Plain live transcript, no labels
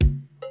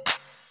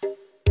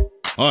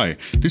Hi,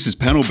 this is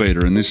Panel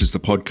Beater and this is the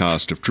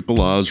podcast of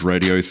Triple R's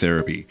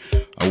Radiotherapy,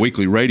 a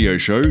weekly radio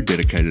show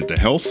dedicated to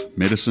health,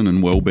 medicine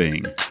and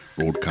well-being,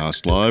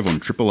 broadcast live on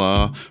Triple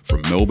R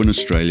from Melbourne,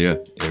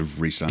 Australia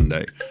every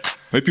Sunday.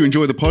 Hope you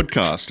enjoy the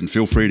podcast and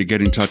feel free to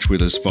get in touch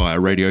with us via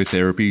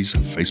Radiotherapy's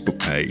Facebook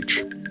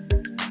page.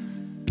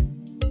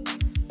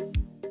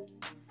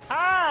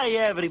 Hi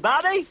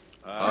everybody!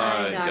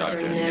 Hi,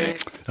 Dr.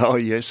 Nick. Oh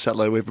yes,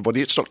 hello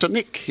everybody, it's Dr.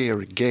 Nick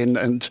here again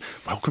and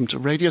welcome to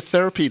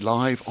Radiotherapy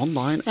live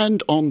online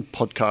and on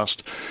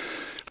podcast.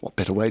 What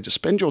better way to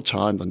spend your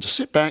time than to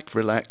sit back,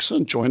 relax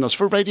and join us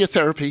for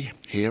Radiotherapy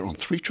here on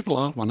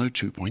 3RRR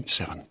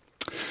 102.7.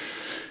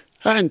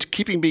 And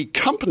keeping me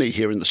company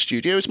here in the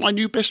studio is my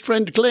new best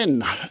friend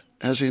Glenn,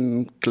 as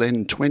in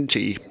Glenn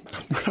 20.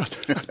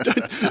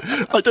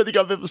 I don't think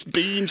I've ever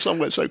been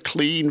somewhere so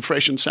clean,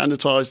 fresh and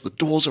sanitised. The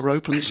doors are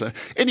open, so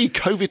any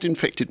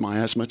COVID-infected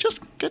miasma just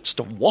gets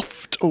to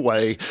waft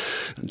away.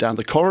 And down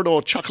the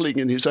corridor, chuckling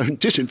in his own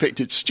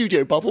disinfected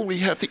studio bubble, we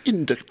have the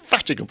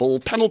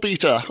indefatigable Panel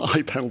Beater.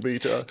 Hi, Panel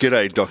Beater.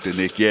 G'day, Dr.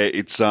 Nick. Yeah,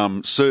 it's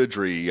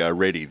surgery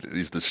ready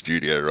is the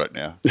studio right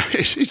now.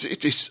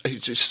 It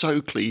is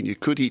so clean, you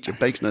could eat your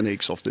bacon and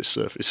eggs off this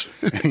surface.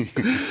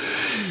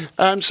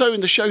 So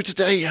in the show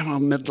today, our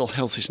mental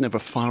health is never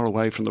far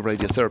away from the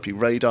radiotherapy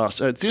radar.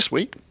 So this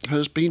week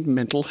has been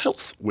Mental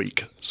Health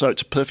Week. So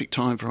it's a perfect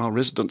time for our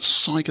resident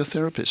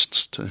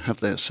psychotherapists to have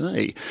their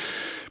say.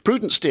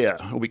 Prudence Dear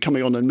will be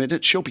coming on in a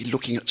minute. She'll be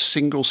looking at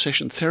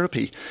single-session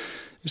therapy.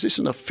 Is this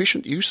an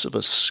efficient use of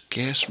a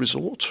scarce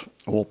resort?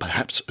 Or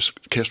perhaps a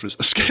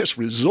scarce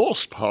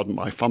resource, pardon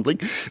my fumbling,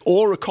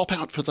 or a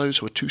cop-out for those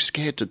who are too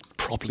scared to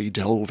properly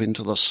delve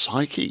into the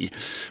psyche?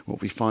 We'll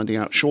be finding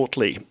out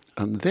shortly.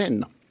 And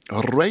then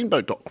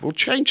Rainbow Doc will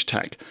change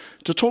tack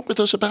to talk with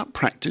us about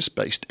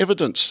practice-based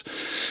evidence.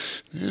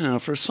 Yeah,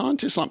 for a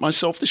scientist like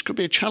myself, this could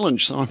be a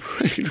challenge, so I'm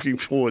really looking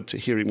forward to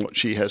hearing what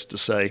she has to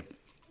say.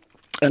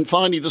 And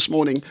finally this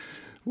morning,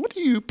 what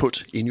do you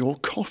put in your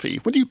coffee?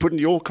 What do you put in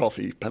your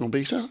coffee, Panel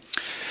Beater?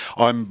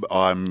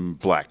 I'm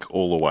black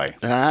all the way.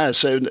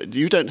 So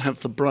you don't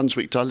have the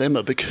Brunswick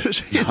dilemma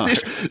because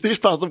this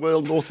part of the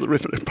world north of the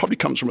river, it probably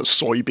comes from a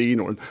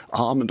soybean or an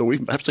almond or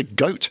even perhaps a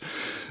goat.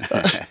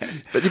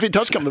 But if it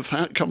does come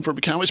from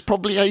a cow, it's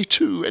probably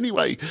A2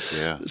 anyway.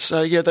 Yeah.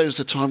 So there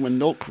was a time when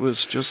milk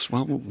was just,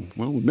 well,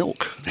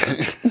 milk.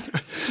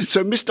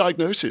 So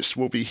Misdiagnosis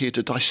will be here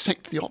to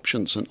dissect the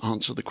options and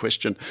answer the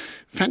question,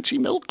 fancy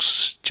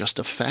milk's just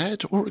a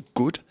fad or a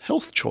good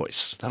health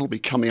choice? That'll be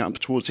coming up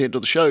towards the end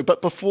of the show.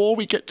 But before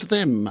we get to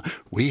them,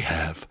 we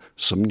have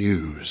some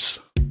news.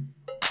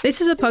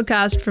 This is a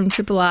podcast from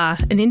Triple R,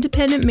 an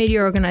independent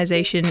media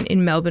organisation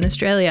in Melbourne,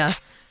 Australia.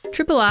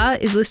 Triple R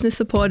is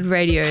listener-supported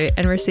radio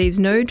and receives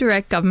no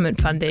direct government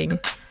funding.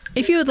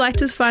 If you would like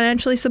to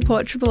financially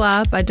support Triple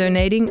R by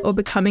donating or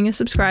becoming a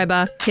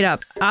subscriber, hit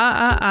up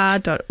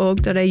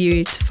rrr.org.au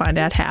to find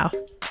out how.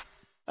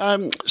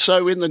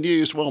 So in the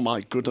news, well, my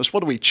goodness,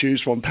 what do we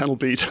choose from, Panel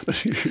Beat?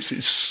 The news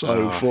is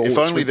so full. If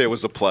only there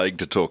was a plague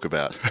to talk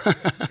about.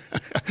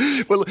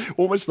 Well,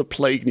 almost the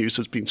plague news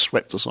has been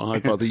swept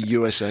aside by the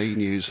USA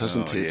news,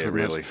 hasn't it? Yeah,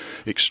 really.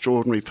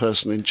 Extraordinary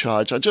person in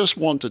charge. I just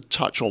want to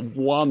touch on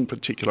one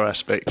particular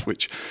aspect,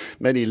 which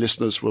many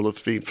listeners will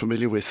have been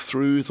familiar with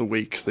through the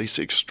week, this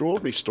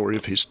extraordinary story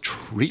of his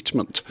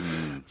treatment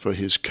for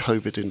his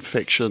COVID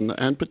infection,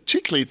 and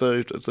particularly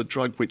the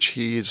drug which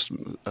he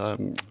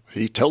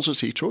tells us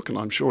he took, and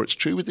I'm sure it's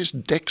true, with this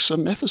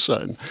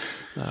dexamethasone,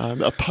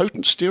 a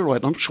potent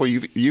steroid. I'm not sure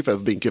you've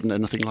ever been given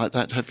anything like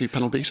that, have you,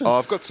 Panel Beater? Oh,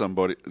 I've got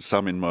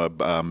some in my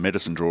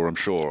medicine drawer, I'm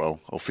sure.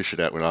 I'll fish it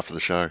out after the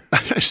show.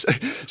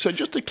 So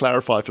just to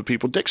clarify for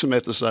people,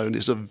 dexamethasone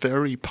is a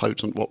very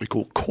potent, what we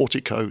call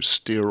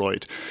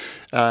corticosteroid.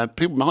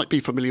 People might be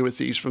familiar with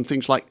these from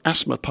things like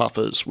asthma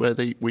puffers, where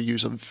we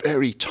use a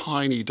very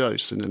tiny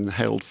dose in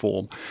inhaled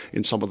form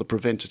in some of the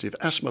preventative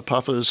asthma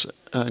puffers,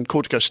 and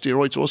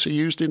corticosteroids also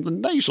used in the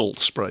nasal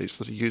sprays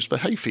that are used for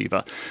hay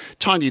fever.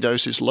 Tiny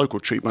doses, local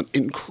treatment,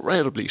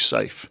 incredibly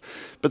safe.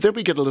 But then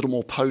we get a little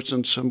more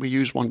potent and we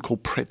use one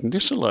called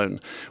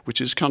prednisolone, which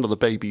is kind of the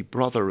baby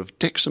brother of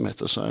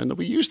dexamethasone. And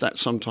we use that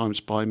sometimes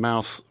by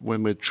mouth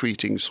when we're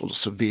treating sort of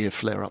severe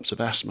flare-ups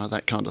of asthma,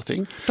 that kind of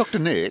thing. Dr.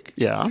 Nick?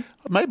 Yeah?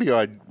 Maybe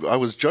I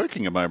was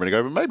joking a moment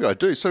ago, but maybe I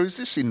do. So is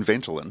this in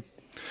Ventolin?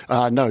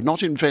 No,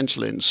 not in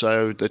Ventolin.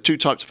 So there are two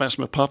types of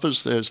asthma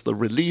puffers. There's the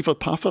reliever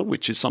puffer,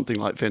 which is something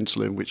like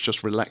Ventolin, which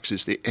just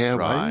relaxes the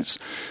airways.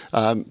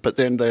 Right. But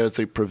then there are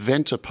the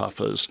preventer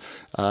puffers.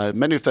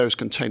 Many of those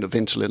contain a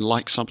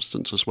Ventolin-like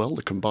substance as well,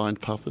 the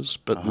combined puffers.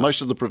 But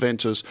most of the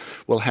preventers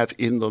will have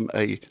in them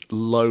a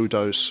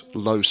low-dose,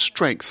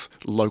 low-strength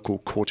local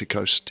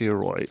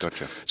corticosteroid.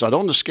 Gotcha. So I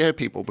don't want to scare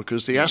people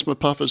because the asthma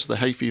puffers, the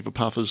hay fever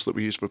puffers that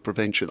we use for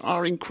prevention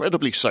are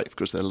incredibly safe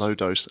because they're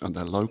low-dose and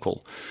they're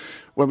local.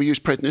 When we use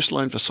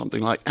prednisolone for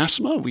something like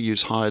asthma, we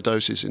use higher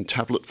doses in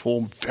tablet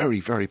form, very,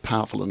 very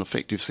powerful and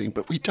effective thing,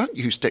 but we don't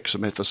use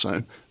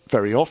dexamethasone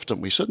very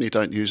often. We certainly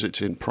don't use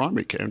it in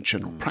primary care and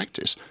general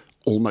practice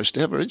almost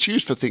ever. It's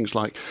used for things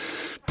like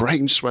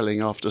brain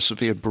swelling after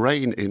severe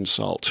brain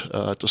insult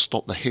to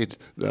stop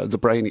the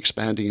brain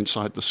expanding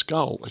inside the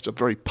skull. It's a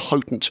very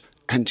potent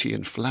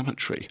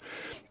anti-inflammatory.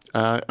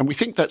 And we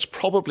think that's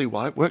probably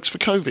why it works for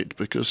COVID,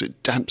 because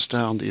it damps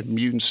down the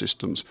immune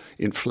system's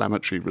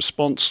inflammatory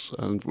response.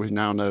 And we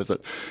now know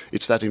that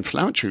it's that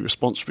inflammatory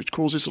response which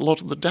causes a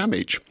lot of the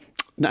damage.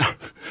 Now,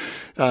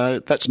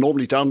 that's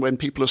normally done when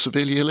people are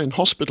severely ill in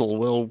hospital.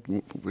 Well,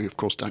 we, of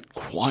course, don't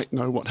quite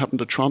know what happened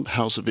to Trump,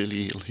 how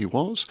severely ill he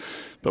was,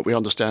 but we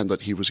understand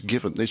that he was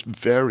given this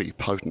very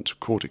potent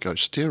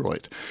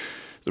corticosteroid.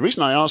 The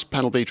reason I asked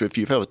Panel Beta if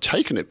you've ever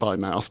taken it by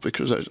mouth,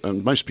 because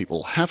most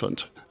people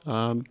haven't,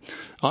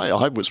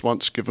 I was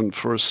once given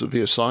for a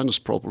severe sinus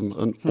problem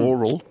an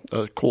oral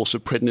course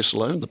of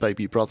prednisolone, the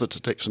baby brother to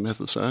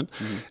dexamethasone,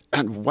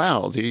 and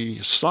wow, the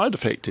side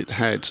effect it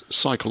had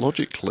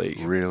psychologically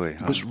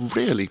was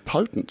really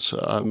potent.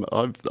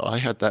 I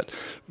had that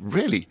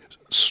really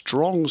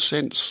strong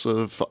sense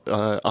of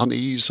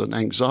unease and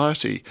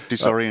anxiety.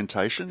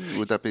 Disorientation,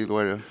 would that be the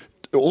way to...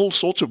 All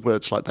sorts of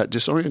words like that.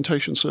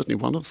 Disorientation, certainly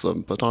one of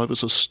them, but I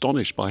was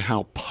astonished by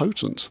how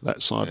potent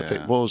that side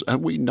effect was.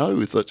 And we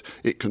know that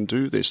it can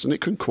do this, and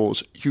it can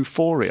cause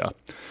euphoria.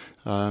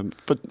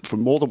 But for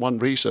more than one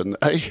reason.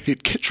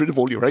 It gets rid of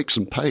all your aches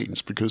and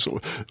pains, because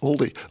all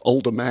the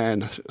older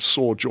man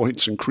sore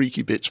joints and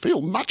creaky bits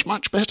feel much,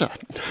 much better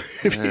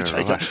if you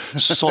take a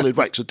solid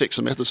wax of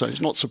dexamethasone.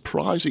 It's not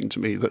surprising to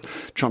me that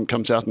Trump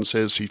comes out and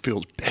says he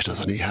feels better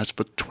than he has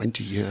for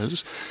 20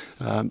 years,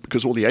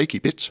 because all the achy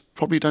bits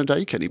probably don't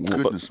ache anymore.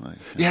 Goodness me.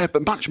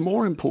 But much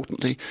more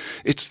importantly,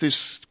 it's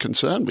this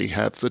concern we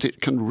have that it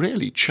can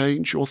really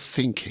change your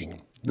thinking.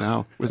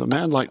 Now, with a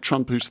man like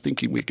Trump who's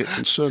thinking we get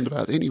concerned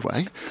about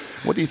anyway,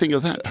 what do you think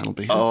of that, Panel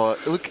Beta? Oh,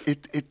 look,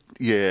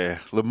 the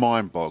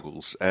mind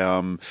boggles.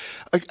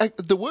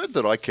 The word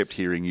that I kept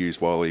hearing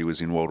used while he was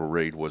in Walter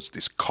Reed was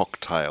this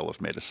cocktail of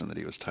medicine that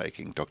he was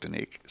taking, Dr.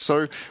 Nick.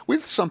 So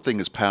with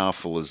something as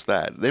powerful as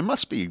that, there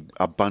must be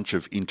a bunch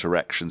of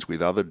interactions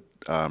with other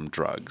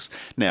drugs.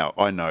 Now,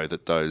 I know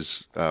that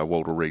those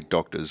Walter Reed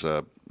doctors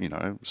are,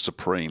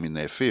 supreme in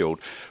their field.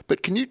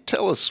 But can you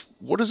tell us,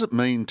 what does it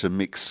mean to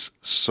mix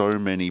so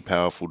many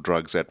powerful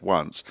drugs at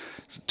once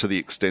to the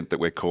extent that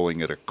we're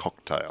calling it a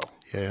cocktail?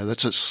 Yeah,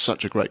 that's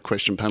such a great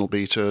question, Panel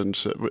Beta. And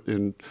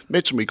in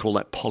medicine, we call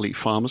that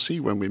polypharmacy,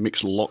 when we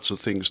mix lots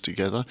of things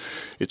together.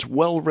 It's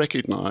well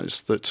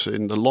recognised that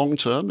in the long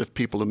term, if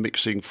people are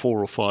mixing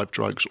 4 or 5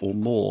 drugs or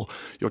more,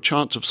 your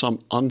chance of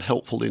some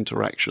unhelpful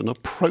interaction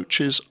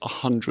approaches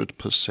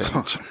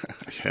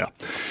 100%. Yeah.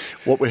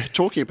 What we're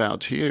talking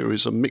about here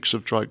is a mix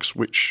of drugs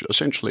which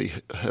essentially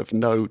have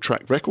no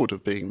track record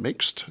of being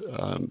mixed.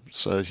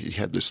 So he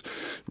had this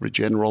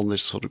Regeneron,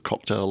 this sort of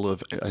cocktail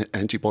of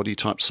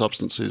antibody-type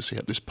substances. He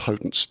had this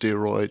potent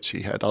steroid.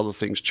 He had other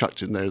things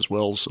chucked in there as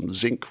well, some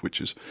zinc,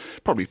 which is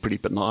probably pretty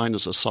benign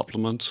as a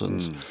supplement.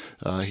 And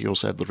he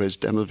also had the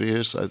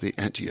Resdemivir, so the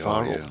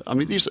antiviral. Yeah. I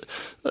mean, these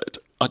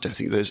I don't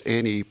think there's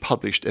any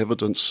published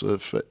evidence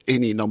of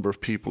any number of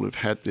people who've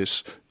had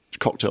this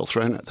cocktail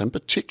thrown at them,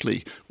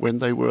 particularly when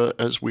they were,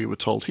 as we were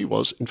told he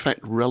was, in fact,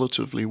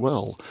 relatively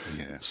well.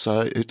 Yeah.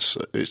 So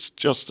it's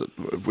just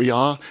that we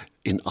are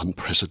in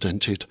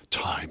unprecedented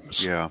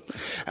times. Yeah.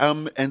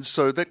 And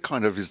so that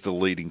kind of is the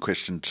leading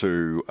question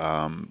to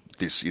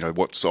this,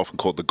 what's often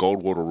called the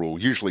Goldwater rule,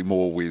 usually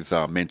more with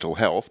mental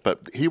health.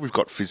 But here we've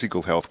got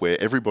physical health, where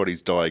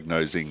everybody's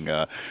diagnosing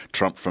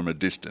Trump from a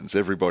distance.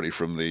 Everybody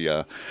from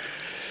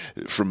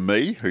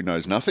me, who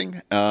knows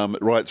nothing,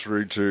 right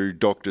through to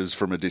doctors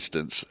from a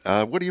distance.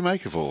 What do you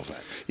make of all of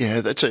that?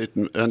 Yeah, that's it.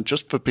 And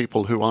just for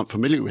people who aren't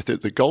familiar with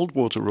it, the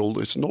Goldwater rule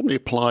is normally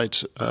applied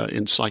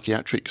in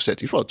psychiatric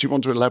settings. Well, do you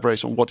want to elaborate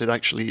on what it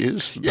actually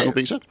is, Panel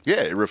Beta?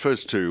 Yeah, it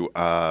refers to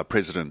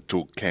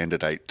presidential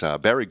candidate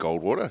Barry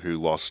Goldwater, who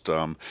lost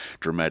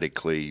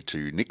dramatically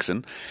to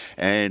Nixon.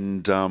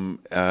 And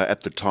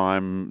at the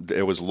time,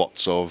 there was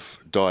lots of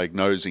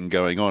diagnosing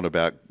going on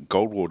about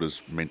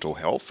Goldwater's mental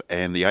health,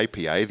 and the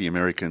APA, the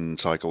American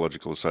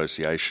Psychological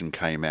Association,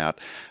 came out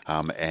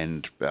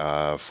and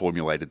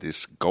formulated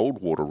this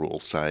Goldwater rule,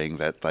 saying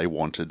that they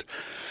wanted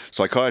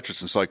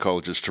psychiatrists and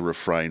psychologists to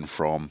refrain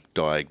from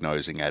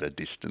diagnosing at a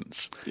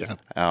distance. Yeah.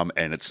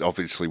 And it's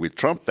obviously with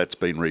Trump that's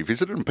been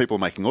revisited, and people are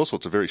making all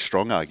sorts of very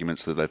strong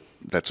arguments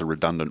that's a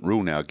redundant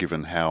rule now,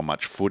 given how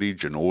much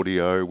footage and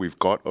audio we've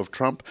got of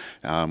Trump,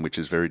 which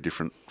is very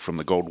different from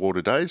the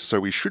Goldwater days. So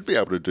we should be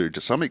able to do,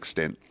 to some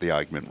extent, the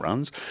argument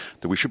runs,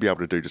 that we should be able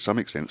to do, to some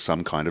extent,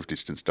 some kind of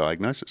distance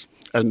diagnosis.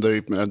 And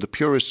the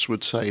purists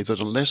would say that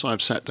unless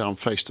I've sat down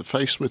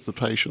face-to-face with the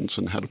patients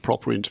and had a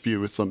proper interview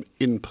with them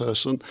in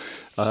person,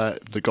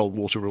 the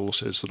Goldwater rule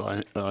says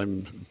that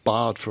I'm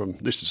barred from,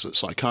 this is a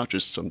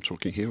psychiatrist I'm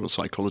talking here, or a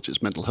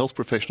psychologist, mental health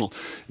professional,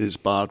 is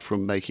barred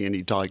from making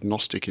any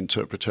diagnostic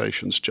interpretation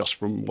implications just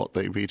from what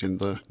they read in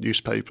the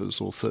newspapers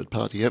or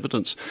third-party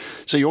evidence.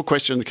 So your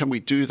question, can we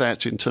do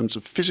that in terms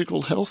of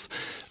physical health?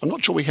 I'm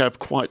not sure we have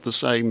quite the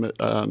same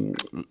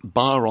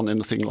bar on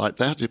anything like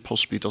that. It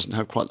possibly doesn't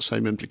have quite the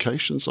same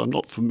implications. I'm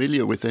not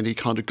familiar with any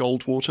kind of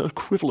Goldwater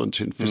equivalent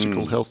in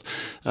physical health.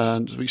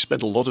 And we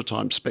spent a lot of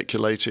time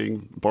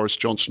speculating. Boris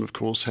Johnson, of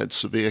course, had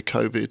severe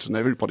COVID, and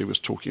everybody was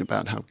talking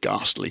about how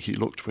ghastly he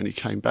looked when he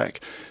came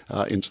back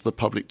into the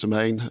public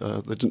domain.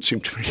 There didn't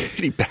seem to be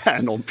any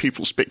ban on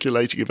people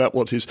speculating about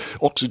what his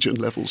oxygen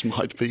levels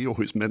might be or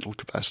his mental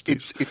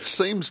capacities. It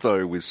seems,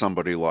 though, with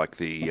somebody like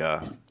the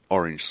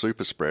orange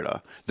super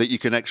spreader, that you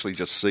can actually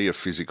just see a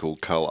physical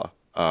colour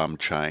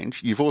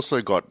change. You've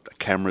also got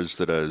cameras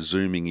that are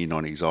zooming in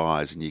on his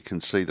eyes, and you can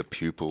see the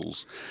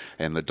pupils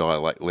and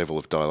the level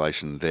of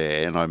dilation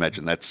there. And I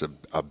imagine that's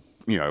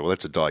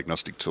that's a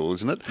diagnostic tool,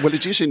 isn't it? Well,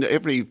 it is in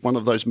every one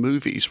of those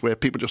movies where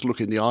people just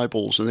look in the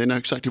eyeballs and they know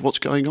exactly what's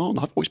going on.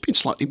 I've always been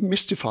slightly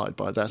mystified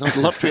by that. I'd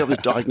love to be able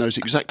to diagnose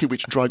exactly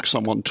which drug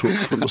someone took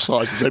from the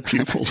size of their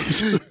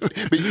pupils.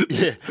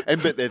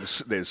 but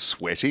there's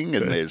sweating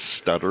and there's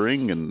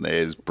stuttering and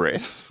there's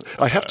breath.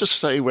 I have to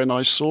say, when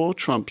I saw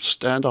Trump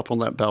stand up on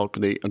that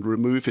balcony and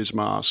remove his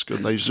mask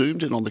and they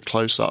zoomed in on the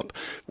close-up,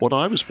 what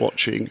I was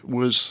watching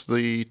was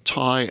the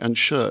tie and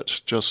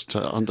shirt just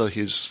under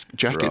his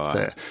jacket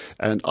there.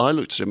 And I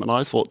looked at him and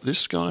I thought,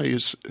 this guy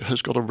has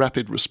got a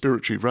rapid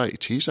respiratory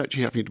rate. He's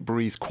actually having to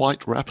breathe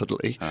quite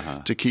rapidly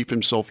to keep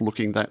himself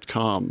looking that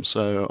calm.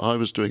 So I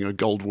was doing a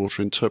Goldwater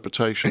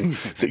interpretation,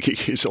 thinking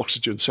his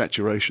oxygen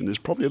saturation is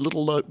probably a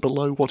little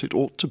below what it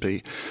ought to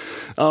be.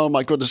 Oh,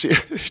 my goodness.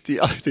 The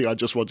other thing I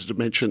just wanted to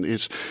mention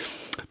is,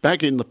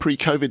 back in the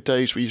pre-COVID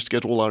days, we used to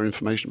get all our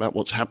information about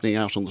what's happening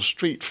out on the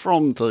street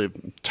from the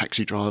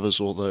taxi drivers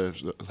or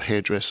the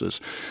hairdressers.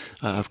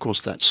 Of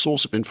course, that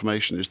source of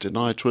information is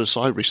denied to us.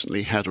 I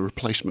recently had a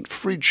replacement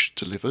fridge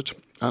delivered,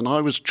 and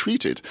I was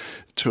treated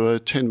to a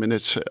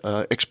 10-minute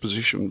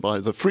exposition by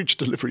the fridge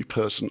delivery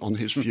person on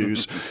his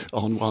views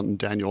on one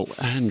Daniel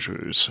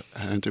Andrews.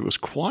 And it was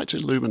quite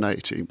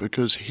illuminating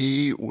because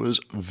he was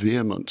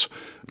vehement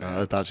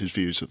about his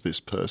views of this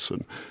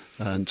person.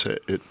 And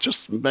it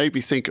just made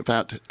me think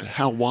about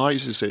how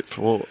wise is it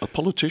for a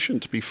politician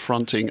to be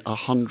fronting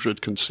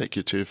 100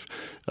 consecutive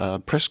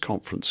press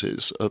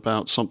conferences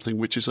about something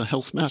which is a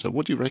health matter.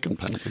 What do you reckon,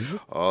 Pam?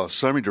 Oh,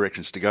 so many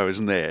directions to go,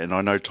 isn't there? And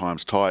I know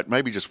time's tight.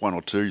 Maybe just one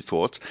or two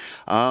thoughts.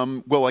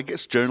 Well, I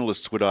guess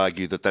journalists would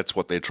argue that that's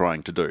what they're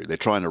trying to do. They're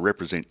trying to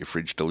represent your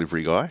fridge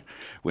delivery guy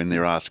when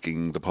they're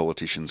asking the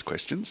politicians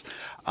questions.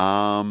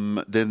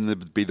 Then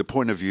there'd be the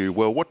point of view,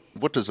 well,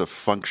 what does a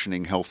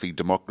functioning, healthy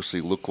democracy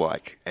look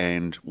like?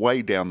 And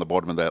way down the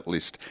bottom of that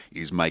list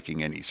is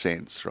making any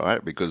sense,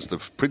 right? Because the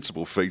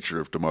principal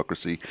feature of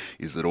democracy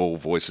is that all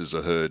voices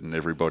are heard and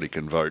everybody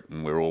can vote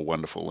and we're all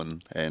wonderful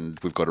and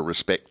we've got to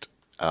respect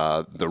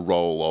the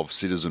role of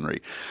citizenry.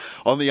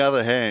 On the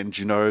other hand,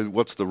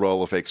 what's the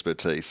role of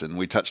expertise? And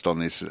we touched on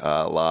this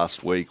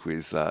last week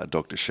with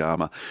Dr.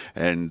 Sharma.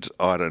 And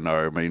I don't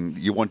know, I mean,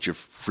 you want your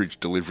fridge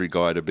delivery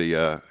guy to be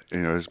be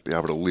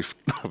able to lift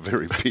a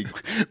very big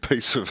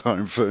piece of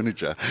home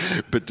furniture,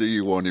 but do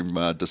you want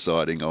him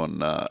deciding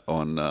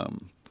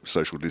on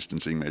social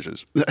distancing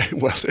measures?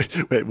 Well,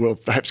 we'll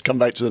perhaps come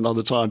back to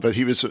another time, but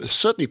he was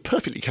certainly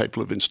perfectly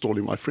capable of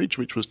installing my fridge,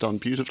 which was done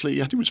beautifully,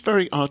 and he was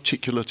very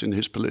articulate in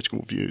his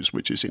political views,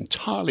 which is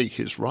entirely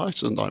his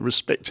right, and I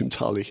respect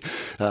entirely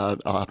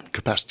our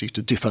capacity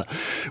to differ.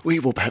 We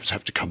will perhaps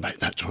have to come back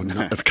to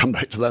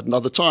that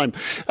another time.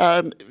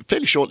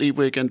 Fairly shortly,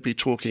 we're going to be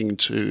talking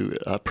to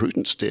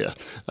Prudence Dear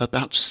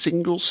about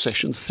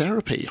single-session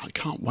therapy. I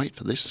can't wait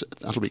for this.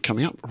 That'll be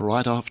coming up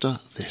right after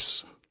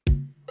this.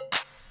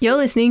 You're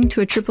listening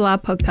to a Triple R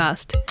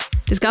podcast.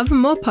 Discover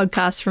more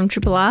podcasts from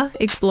Triple R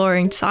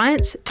exploring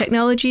science,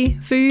 technology,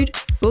 food,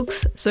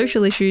 books,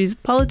 social issues,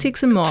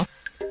 politics and more.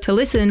 To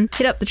listen,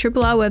 hit up the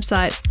Triple R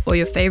website or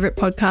your favourite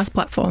podcast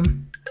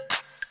platform.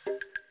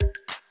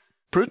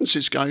 Prudence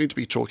is going to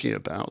be talking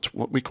about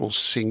what we call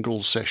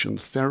single-session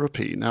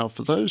therapy. Now,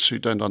 for those who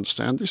don't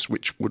understand this,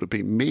 which would have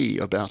been me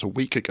about a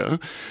week ago,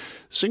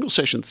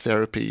 single-session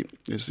therapy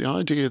is the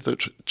idea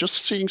that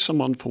just seeing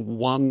someone for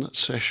one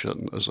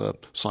session as a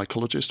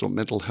psychologist or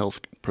mental health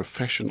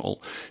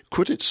professional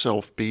could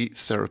itself be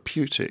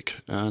therapeutic.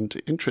 And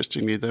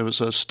interestingly, there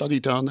was a study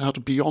done out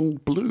of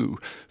Beyond Blue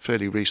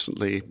fairly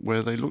recently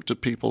where they looked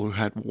at people who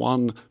had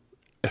one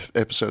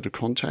episode of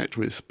contact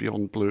with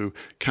Beyond Blue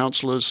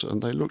counsellors,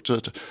 and they looked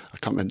at, I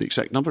can't remember the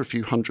exact number, a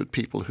few hundred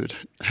people who'd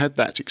had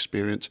that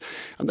experience,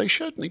 and they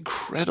showed an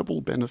incredible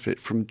benefit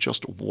from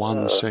just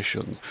one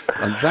session.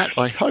 And that,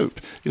 I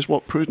hope, is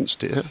what Prudence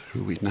Dear,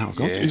 who we've now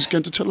got, is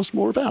going to tell us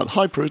more about.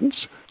 Hi,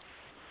 Prudence.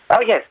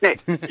 Oh, yes,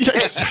 Nick.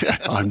 Yes,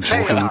 I'm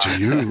talking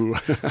to you.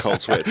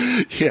 Cold sweat.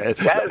 Yeah.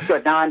 That's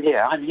good. No, I'm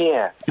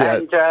here.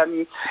 Yeah.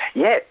 And,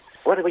 yes.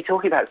 What are we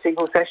talking about?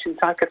 Single-session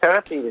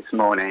psychotherapy this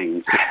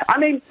morning. I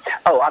mean,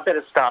 I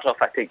better start off,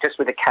 I think, just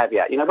with a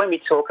caveat. When we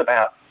talk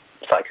about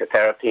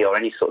psychotherapy or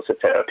any sorts of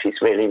therapies,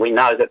 really, we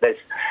know that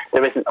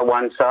there isn't a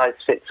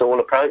one-size-fits-all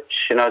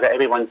approach, that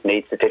everyone's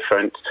needs are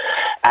different,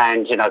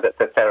 and, that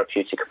the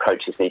therapeutic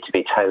approaches need to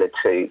be tailored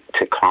to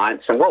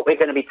clients. And what we're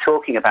going to be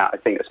talking about, I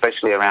think,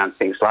 especially around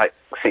things like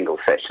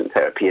single-session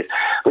therapy, is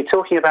we're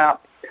talking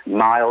about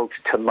mild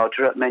to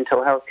moderate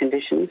mental health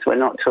conditions. We're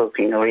not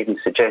talking or even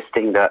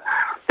suggesting that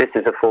this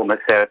is a form of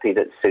therapy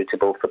that's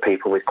suitable for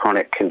people with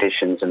chronic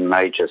conditions and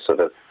major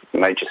sorts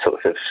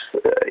of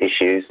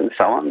issues and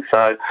so on.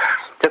 So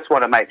just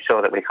want to make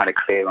sure that we're kind of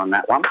clear on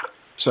that one.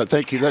 So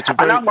thank you. That's a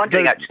and I'm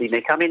wondering, actually,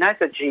 Nick, as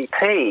a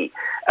GP,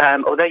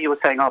 although you were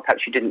saying,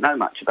 perhaps you didn't know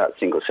much about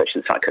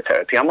single-session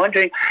psychotherapy, I'm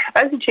wondering,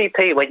 as a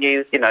GP, when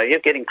you're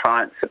getting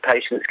clients or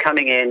patients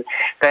coming in,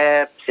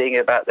 they're seeing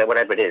about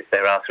whatever it is,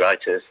 their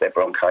arthritis, their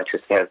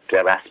bronchitis, their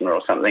asthma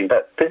or something,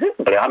 but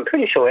presumably, I'm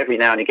pretty sure every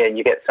now and again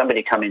you get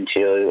somebody come into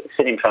you,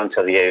 sit in front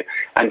of you,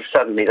 and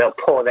suddenly they'll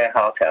pour their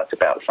heart out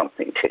about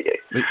something to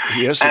you.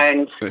 Yes,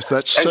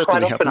 that certainly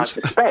quite often happens.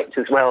 I suspect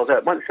as well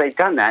that once they've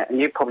done that,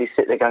 and you probably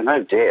sit there going,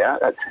 oh dear,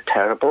 that's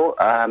terrible,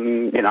 I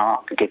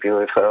could give you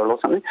a referral or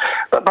something.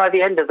 But by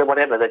the end of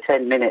the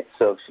 10 minutes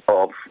of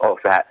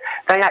that,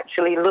 they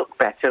actually look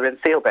better and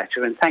feel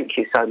better, and thank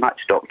you so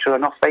much, doctor,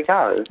 and off they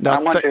go. Now,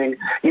 I'm wondering,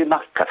 you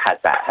must have had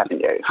that,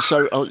 haven't you?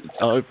 So,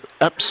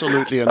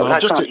 absolutely. And I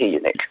can't hear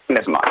you, Nick.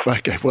 Never mind.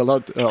 Okay, well,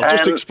 I'll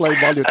just explain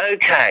while you're...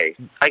 Okay.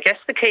 I guess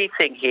the key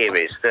thing here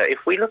is that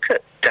if we look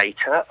at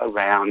data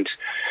around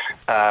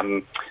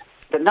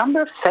the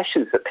number of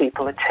sessions that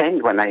people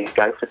attend when they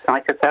go for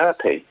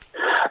psychotherapy,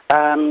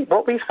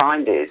 what we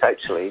find is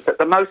actually that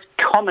the most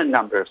common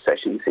number of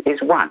sessions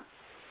is one.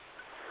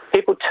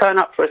 People turn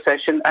up for a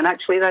session and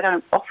actually they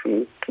don't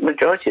often,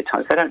 majority of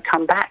times, they don't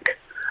come back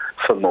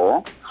for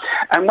more.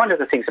 And one of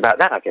the things about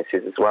that, I guess,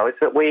 is as well, is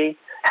that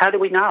how do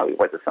we know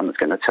whether someone's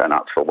going to turn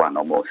up for one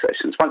or more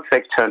sessions? Once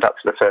they've turned up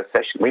for the first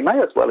session, we may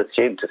as well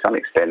assume to some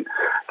extent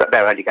that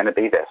they're only going to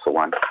be there for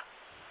one.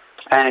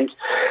 And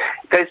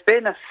there's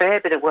been a fair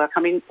bit of work. I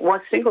mean,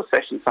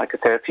 single-session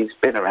psychotherapy's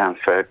been around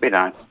for,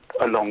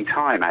 a long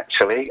time,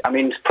 actually. I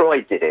mean,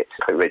 Freud did it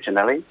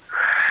originally.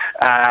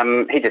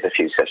 He did a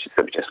few sessions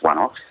that were just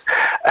one-offs.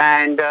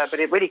 But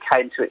it really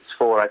came to its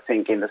fore, I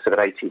think, in the sort of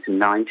 80s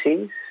and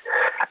 90s.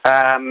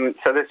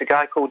 So there's a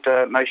guy called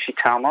Moshe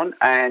Talmon,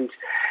 and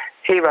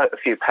he wrote a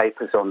few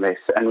papers on this.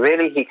 And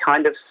really, he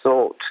kind of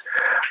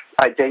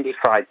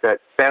identified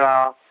that there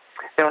are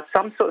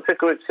some sorts of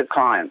groups of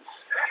clients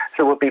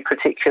who would be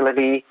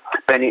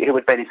who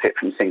would benefit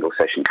from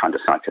single-session kind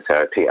of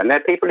psychotherapy. And they're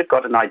people who've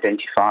got an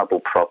identifiable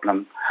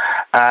problem.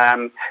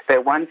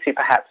 They're ones who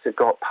perhaps have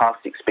got past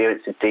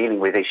experience of dealing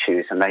with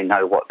issues and they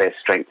know what their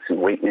strengths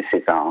and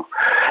weaknesses are.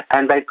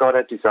 And they've got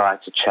a desire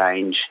to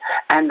change.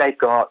 And they've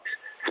got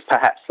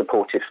perhaps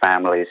supportive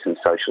families and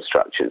social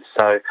structures.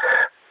 So,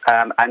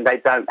 and they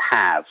don't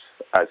have,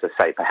 as I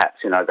say, perhaps,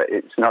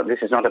 that this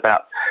is not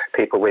about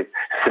people with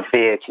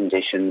severe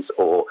conditions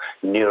or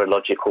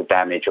neurological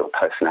damage or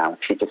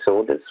personality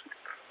disorders.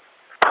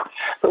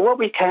 But what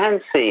we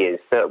can see is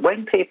that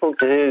when people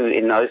do,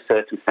 in those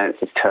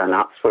circumstances, turn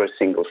up for a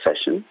single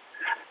session,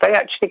 they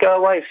actually go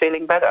away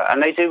feeling better,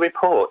 and they do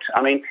report.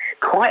 I mean,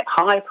 quite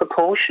high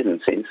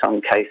proportions in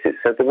some cases.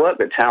 So the work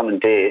that Talmon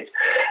did,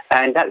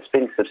 and that's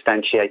been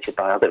substantiated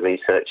by other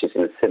researchers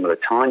in similar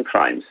time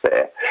frames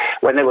there,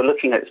 when they were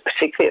looking at,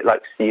 particularly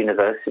at the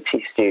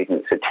university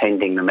students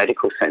attending the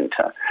medical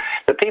centre,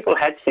 the people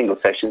had single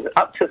sessions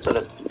up to sort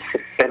of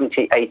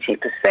 70,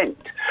 80%,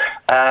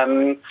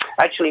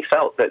 actually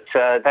felt that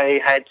they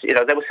had,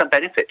 there was some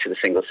benefit to the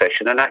single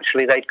session, and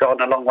actually they'd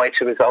gone a long way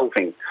to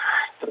resolving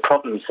the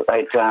problems that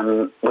they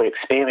were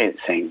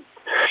experiencing.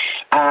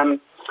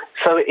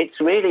 So it's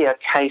really a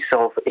case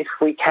of, if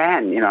we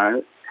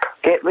can,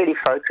 get really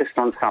focused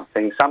on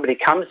something, somebody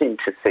comes in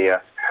to see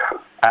us,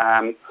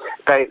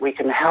 we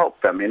can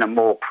help them in a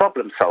more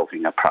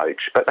problem-solving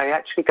approach, but they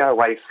actually go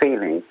away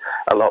feeling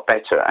a lot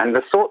better. And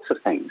the sorts of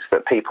things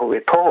that people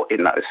report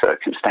in those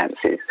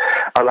circumstances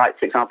are like,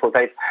 for example,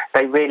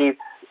 they really...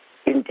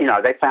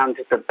 they found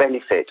the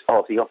benefit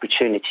of the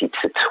opportunity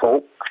to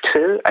talk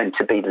to and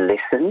to be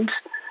listened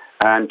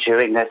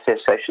during their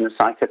session of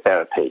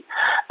psychotherapy,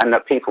 and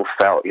that people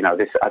felt,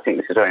 I think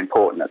this is very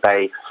important, that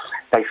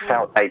they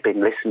felt they'd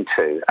been listened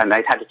to and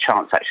they'd had a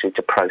chance actually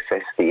to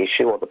process the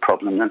issue or the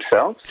problem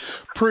themselves.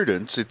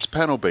 Prudence, it's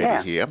Panel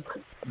Beater here.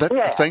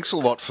 Thanks a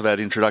lot for that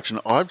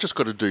introduction. I've just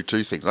got to do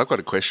two things. I've got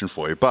a question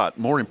for you, but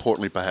more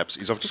importantly perhaps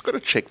is I've just got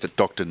to check that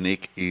Dr.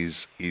 Nick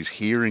is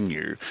hearing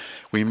you.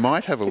 We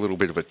might have a little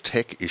bit of a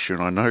tech issue,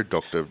 and I know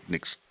Dr.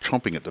 Nick's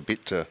chomping at the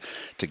bit to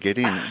get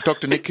in.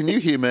 Dr. Nick, can you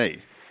hear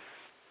me?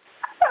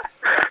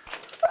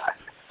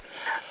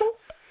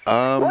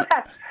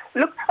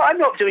 Look, I'm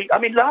not doing... I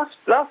mean, last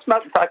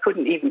month I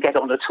couldn't even get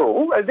on at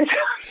all.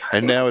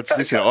 And now it's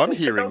this. I'm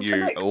hearing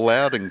you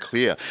loud and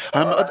clear.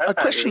 A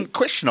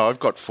question I've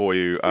got for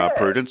you,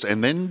 Prudence,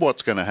 and then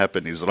what's going to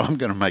happen is that I'm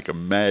going to make a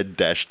mad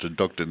dash to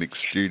Dr. Nick's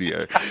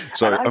studio.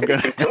 So I'm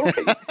going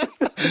to...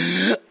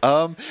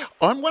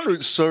 I'm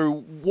wondering,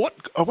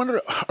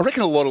 I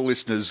reckon a lot of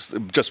listeners,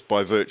 just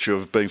by virtue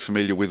of being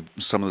familiar with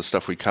some of the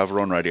stuff we cover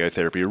on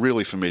radiotherapy, are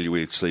really familiar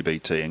with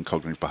CBT and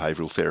cognitive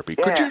behavioural therapy.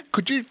 Yeah.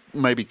 Could you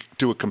maybe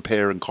do a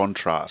compare and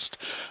contrast?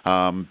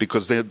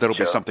 Because that'll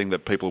be something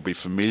that people will be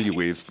familiar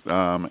with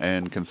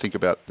and can think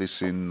about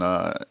this in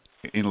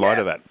light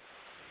of that.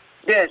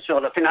 Yeah, sure.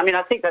 Look,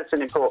 I think that's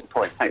an important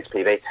point. Thanks,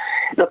 PV.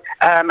 Look,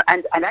 and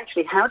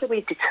actually, how do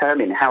we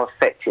determine how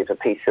effective a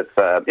piece of,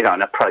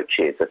 an approach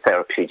is, a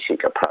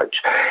therapeutic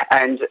approach?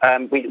 And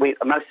we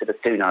most of us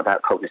do know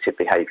about cognitive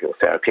behavioural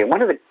therapy. And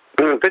one of the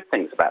good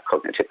things about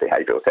cognitive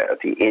behavioural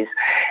therapy is,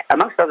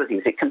 amongst other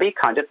things, it can be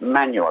kind of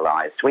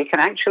manualised. We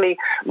can actually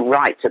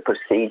write a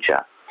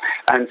procedure.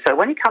 And so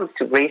when it comes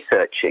to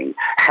researching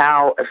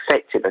how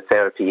effective a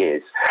therapy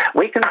is,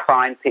 we can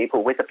find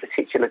people with a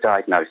particular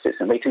diagnosis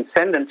and we can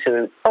send them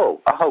to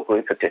a whole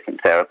group of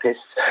different therapists,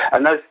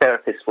 and those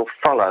therapists will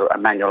follow a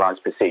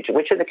manualised procedure,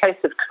 which in the case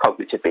of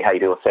cognitive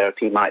behavioural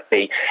therapy might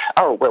be,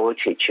 we'll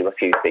teach you a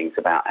few things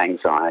about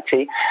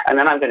anxiety, and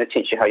then I'm going to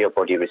teach you how your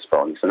body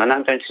responds, and then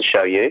I'm going to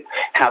show you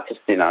how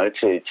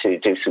to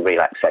do some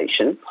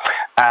relaxation.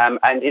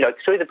 And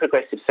through the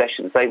progressive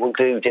sessions, they will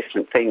do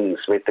different things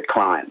with the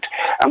client.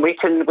 And we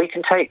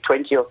can take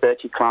 20 or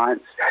 30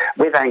 clients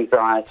with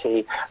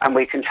anxiety, and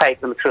we can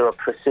take them through a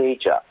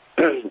procedure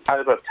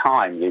over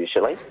time,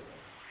 usually.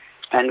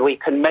 And we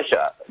can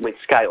measure with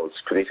scales,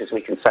 because we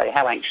can say,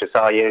 how anxious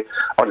are you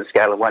on a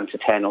scale of 1 to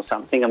 10 or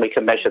something, and we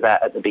can measure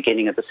that at the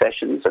beginning of the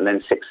sessions, and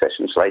then 6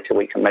 sessions later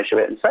we can measure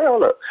it and say,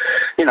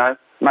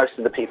 most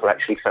of the people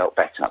actually felt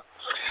better.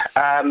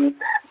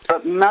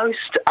 But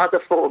most other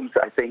forms,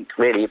 I think,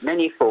 really,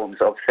 many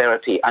forms of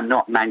therapy are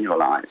not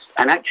manualised.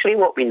 And actually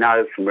what we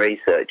know from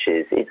research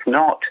is it's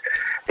not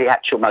the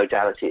actual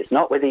modality. It's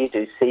not whether you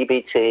do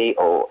CBT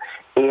or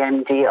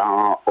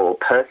EMDR or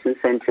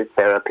person-centred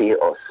therapy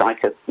or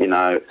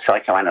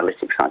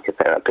psychoanalytic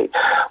psychotherapy.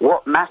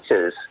 What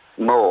matters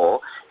more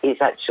is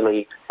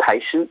actually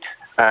patient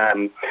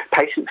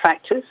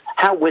factors.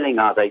 How willing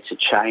are they to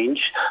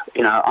change?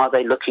 Are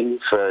they looking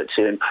to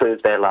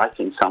improve their life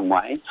in some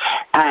way?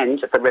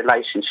 And the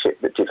relationship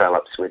that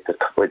develops with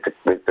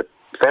the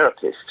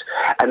therapist.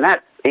 And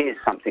that is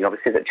something,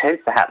 obviously, that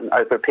tends to happen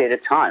over a period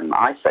of time.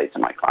 I say to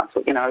my clients,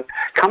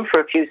 come for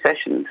a few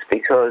sessions,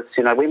 because,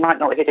 we might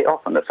not hit it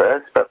off on the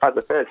first, but by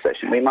the third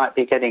session, we might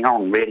be getting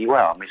on really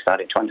well, and we're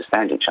starting to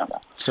understand each other.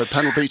 So,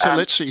 panel beta,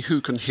 let's see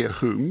who can hear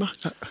whom.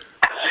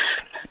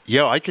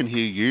 Yeah, I can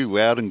hear you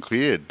loud and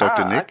clear,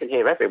 Dr. Nick. I can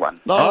hear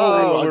everyone.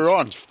 We're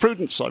on.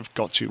 Prudence, I've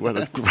got you. What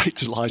a great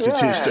delight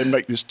it is to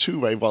make this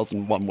two-way rather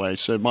than one-way.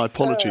 So my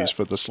apologies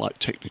for the slight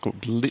technical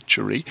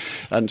glitchery,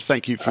 and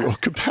thank you for your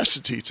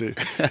capacity to...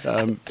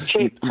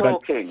 Keep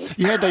talking.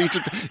 You did.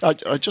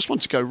 I just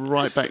want to go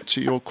right back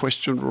to your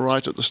question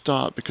right at the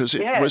start, because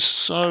it was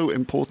so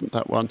important,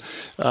 that one.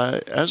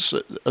 As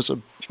a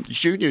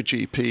junior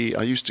GP,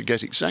 I used to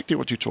get exactly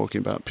what you're talking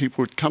about.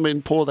 People would come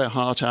in, pour their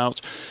heart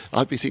out.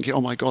 I'd be thinking, oh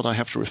my God, I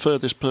have to refer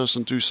this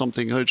person, do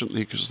something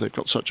urgently because they've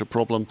got such a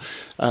problem.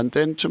 And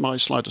then, to my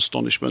slight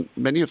astonishment,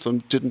 many of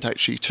them didn't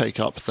actually take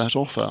up that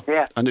offer.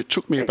 Yeah, and it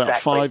took me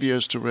about 5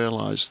 years to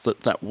realise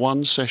that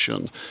one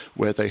session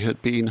where they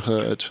had been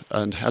heard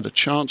and had a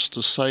chance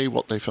to say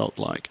what they felt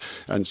like,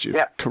 and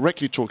you're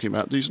correctly talking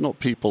about, these are not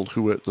people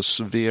who were at the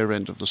severe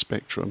end of the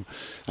spectrum,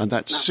 and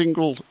that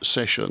single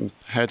session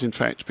had in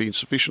fact been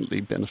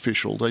sufficiently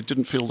beneficial. They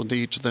didn't feel the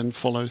need to then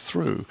follow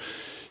through.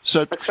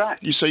 So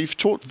you say you've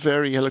talked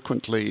very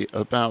eloquently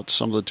about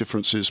some of the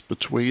differences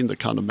between the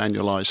kind of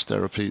manualised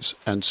therapies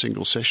and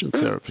single-session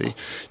therapy.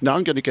 Now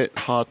I'm going to get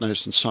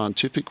hard-nosed and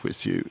scientific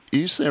with you.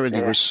 Is there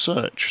any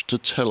research to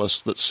tell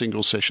us that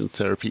single-session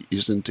therapy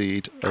is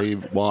indeed a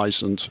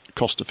wise and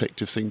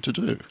cost-effective thing to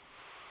do?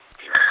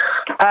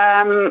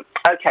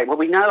 Okay, well,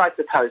 we know, I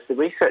suppose, the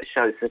research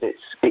shows that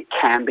it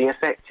can be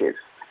effective.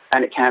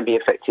 And it can be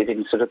effective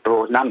in sort of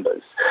broad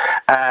numbers.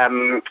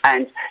 And,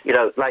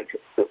 like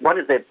one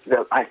of the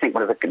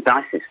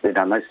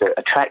nicest, most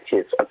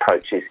attractive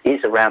approaches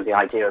is around the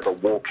idea of a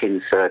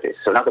walk-in service.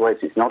 So in other words,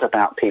 it's not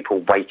about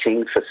people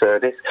waiting for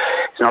service.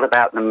 It's not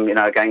about them,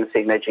 going and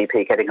seeing their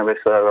GP, getting a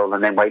referral,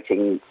 and then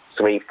waiting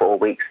 3-4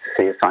 weeks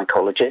to see a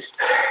psychologist.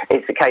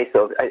 It's a case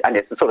of, and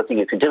it's the sort of thing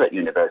you can do at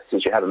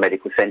universities. You have a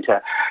medical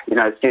centre,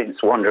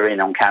 students wander in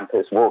on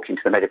campus, walk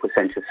into the medical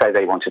centre, say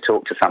they want to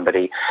talk to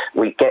somebody.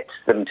 We get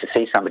them to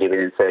see somebody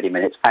within 30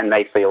 minutes and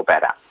they feel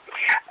better.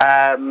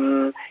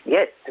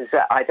 Yes,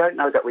 I don't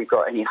know that we've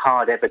got any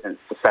hard evidence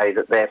to say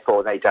that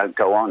therefore they don't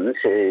go on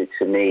to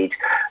need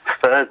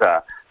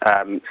further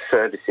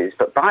services,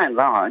 but by and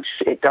large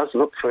it does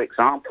look, for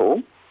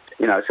example,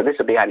 so this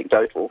will be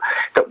anecdotal,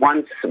 that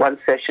one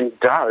session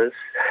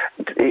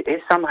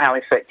is somehow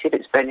effective,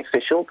 it's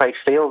beneficial, they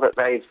feel that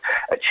they've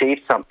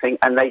achieved something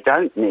and they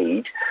don't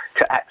need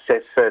to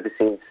access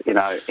services,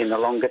 in the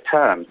longer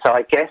term. So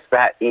I guess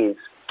that is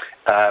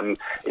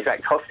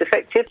that cost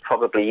effective?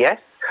 Probably yes.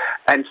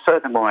 And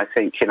furthermore, I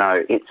think,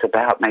 it's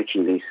about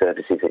making these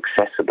services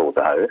accessible,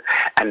 though,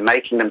 and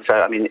making them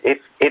so,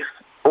 if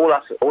all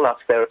us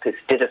therapists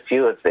did a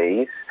few of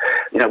these,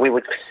 we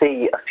would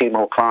see a few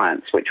more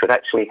clients, which would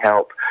actually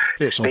help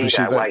speed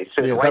our way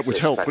through the that would waitlist,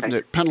 help, wouldn't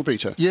it? Panel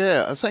beater.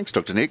 Yeah, thanks,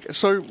 Dr. Nick.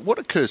 So what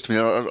occurs to me,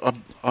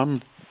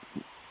 I'm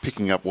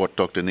picking up what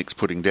Dr. Nick's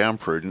putting down,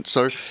 Prudence.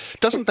 So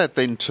doesn't that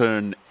then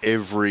turn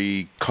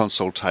every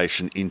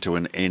consultation into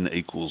an N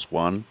equals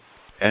 1?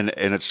 And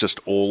it's just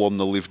all on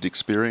the lived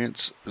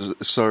experience?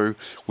 So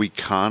we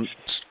can't...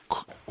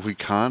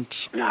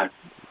 No.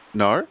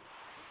 No?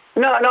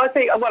 No, I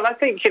think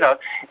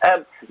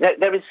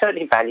there is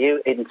certainly value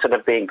in sort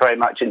of being very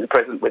much in the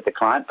present with the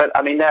client, but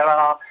I mean there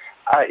are,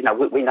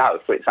 we know,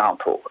 for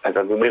example, as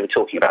when we were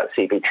talking about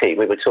CBT,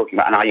 we were talking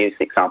about, and I use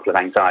the example of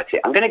anxiety.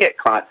 I'm going to get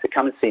clients that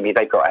come and see me,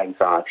 they've got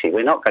anxiety.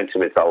 We're not going to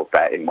resolve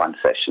that in one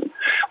session.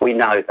 We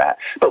know that,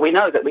 but we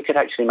know that we could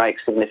actually make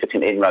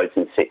significant inroads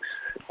in 6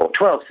 or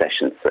 12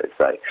 sessions, let's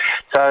say.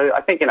 So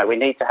I think, we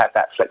need to have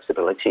that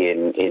flexibility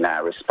in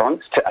our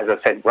response to, as I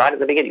said right at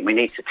the beginning, we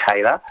need to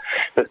tailor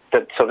the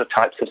sort of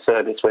types of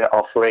service we're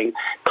offering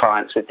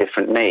clients with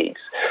different needs.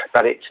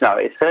 But it's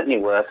certainly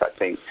worth, I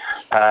think,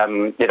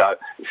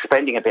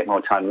 spending a bit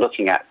more time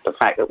looking at the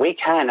fact that we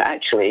can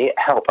actually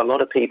help a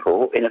lot of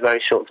people in a very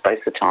short space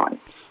of time.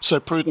 So,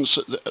 Prudence,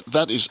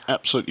 that is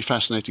absolutely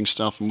fascinating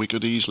stuff, and we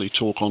could easily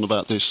talk on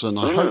about this, and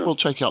I hope we'll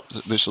take up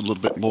this a little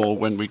bit more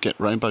when we get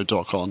Rainbow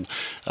Doc on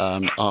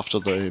after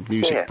the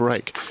music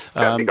break.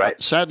 That'd be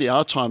great. Sadly,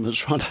 our time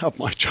has run out.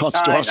 My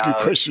chance to ask you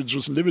questions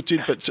was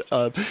limited, but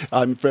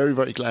I'm very,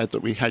 very glad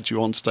that we had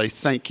you on today.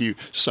 Thank you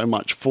so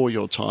much for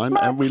your time,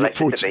 and we look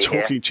forward to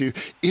talking to you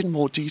in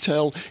more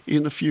detail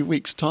in a few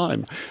weeks'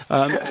 time.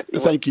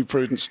 Thank you,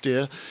 Prudence,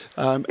 dear.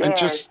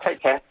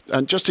 Take care.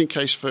 And just in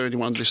case for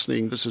anyone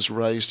listening, this has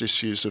raised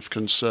issues of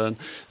concern,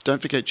 don't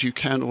forget you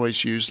can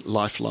always use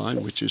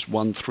Lifeline, which is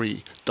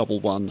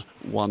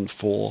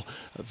 131114.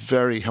 A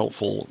very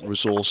helpful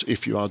resource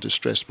if you are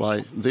distressed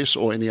by this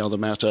or any other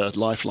matter.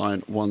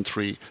 Lifeline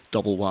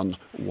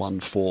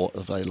 131114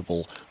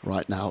 available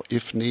right now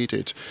if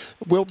needed.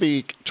 We'll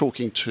be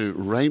talking to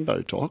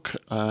Rainbow Doc,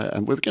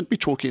 and we're going to be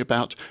talking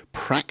about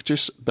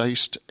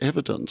practice-based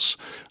evidence.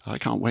 I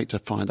can't wait to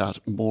find out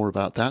more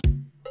about that.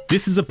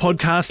 This is a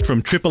podcast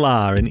from Triple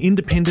R, an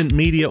independent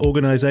media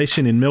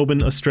organisation in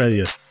Melbourne,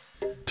 Australia.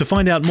 To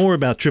find out more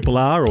about Triple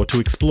R or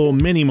to explore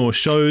many more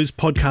shows,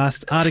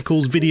 podcasts,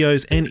 articles,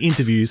 videos and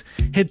interviews,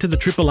 head to the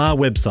Triple R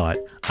website,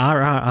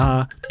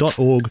 rrr.org.au.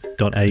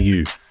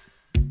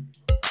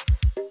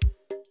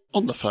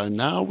 On the phone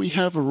now, we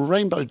have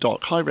Rainbow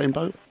Doc. Hi,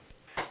 Rainbow.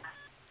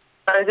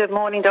 Good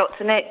morning,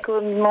 Dr. Nick.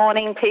 Good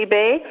morning,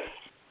 PB.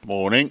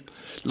 Morning.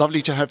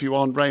 Lovely to have you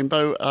on,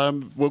 Rainbow.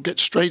 We'll get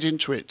straight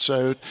into it.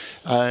 So,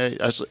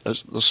 as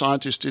the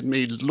scientist in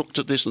me looked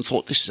at this and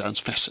thought, this sounds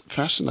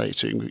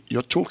fascinating.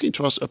 You're talking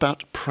to us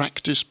about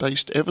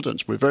practice-based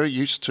evidence. We're very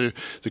used to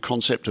the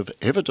concept of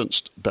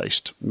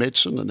evidence-based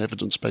medicine and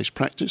evidence-based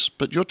practice,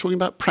 but you're talking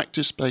about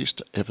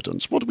practice-based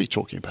evidence. What are we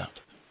talking about?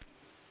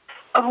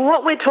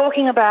 What we're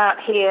talking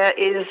about here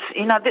is,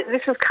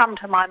 this has come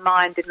to my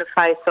mind in the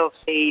face of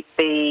the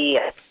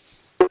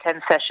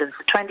 10 sessions,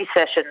 20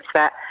 sessions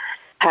that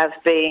have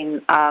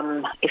been,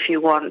 if you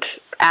want,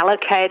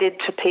 allocated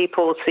to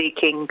people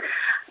seeking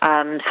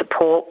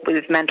support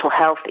with mental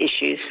health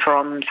issues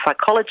from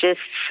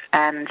psychologists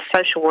and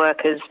social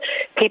workers,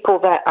 people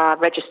that are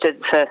registered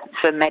for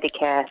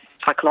Medicare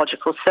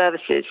psychological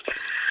services.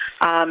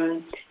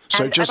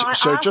 So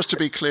just to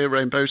be clear,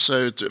 Rainbow,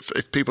 so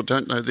if people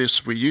don't know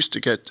this, we used to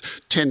get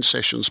 10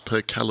 sessions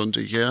per calendar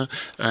year,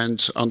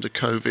 and under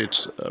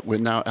COVID, we're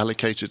now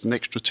allocated an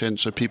extra 10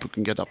 so people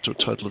can get up to a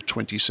total of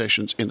 20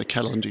 sessions in a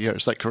calendar year.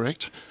 Is that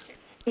correct?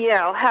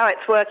 Yeah, well, how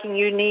it's working,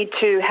 you need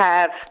to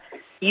have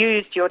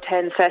used your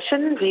 10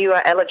 sessions. You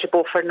are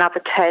eligible for another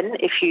 10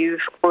 if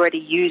you've already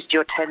used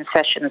your 10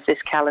 sessions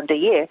this calendar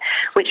year,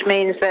 which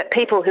means that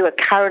people who are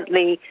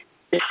currently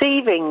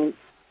receiving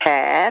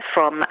care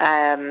from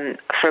a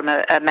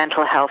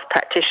mental health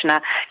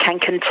practitioner can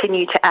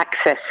continue to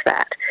access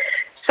that.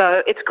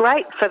 So it's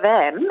great for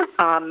them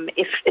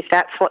if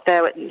that's what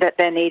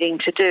they're needing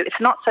to do. It's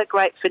not so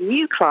great for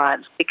new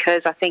clients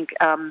because I think,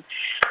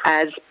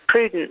 as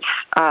Prudence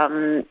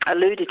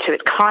alluded to,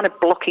 it's kind of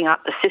blocking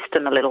up the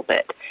system a little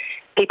bit.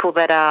 People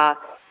that are,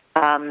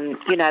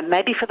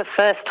 maybe for the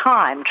first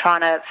time trying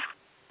to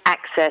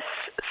access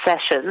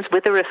sessions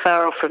with a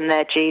referral from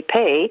their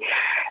GP,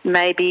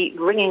 maybe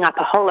ringing up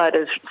a whole load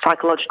of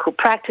psychological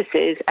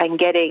practices and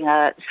getting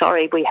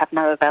sorry, we have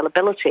no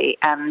availability,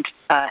 and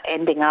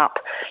ending up,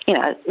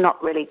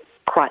 not really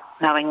quite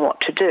knowing what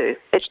to do.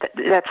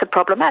 That's a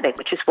problematic,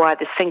 which is why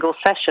the single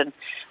session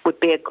would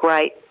be a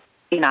great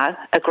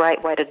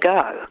way to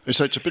go.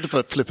 So it's a bit of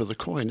a flip of the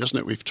coin, isn't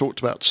it? We've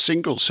talked about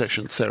single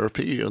session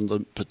therapy and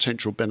the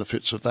potential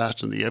benefits of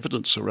that and the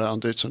evidence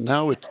around it, and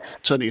now we're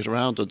turning it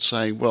around and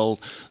saying, well,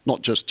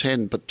 not just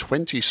 10 but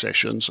 20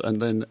 sessions,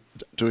 and then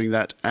doing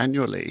that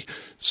annually.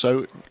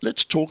 So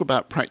let's talk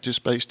about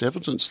practice-based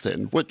evidence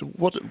then. What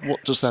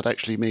does that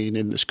actually mean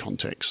in this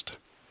context?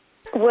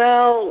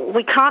 Well,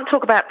 we can't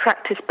talk about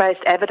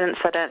practice-based evidence,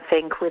 I don't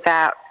think,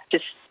 without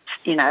just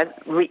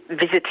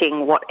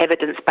revisiting what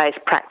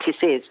evidence-based practice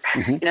is.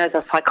 Mm-hmm. As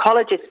a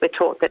psychologist, we're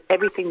taught that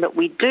everything that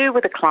we do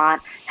with a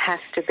client has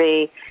to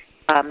be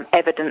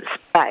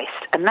evidence-based,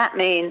 and that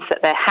means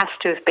that there has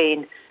to have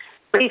been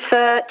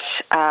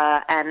research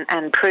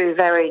and prove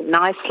very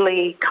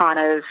nicely kind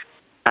of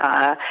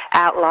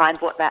outlined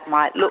what that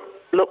might look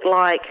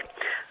like.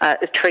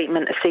 A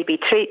treatment, a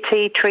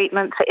CBT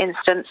treatment, for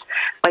instance,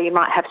 where you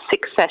might have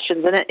 6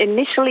 sessions. And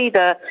initially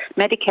the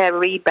Medicare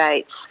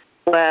rebates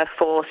were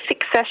for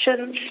 6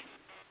 sessions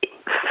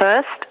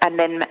first, and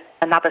then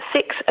another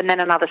 6, and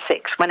then another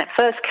 6. When it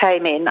first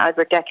came in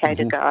over a decade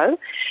ago,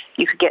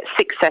 you could get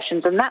 6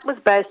 sessions, and that was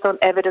based on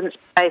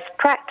evidence-based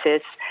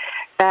practice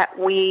that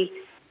we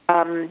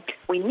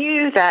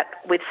knew that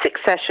with 6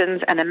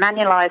 sessions and a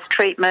manualised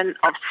treatment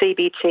of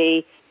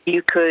CBT,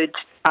 you could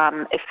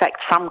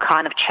effect some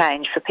kind of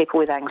change for people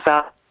with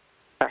anxiety.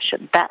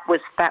 That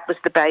was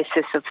the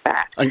basis of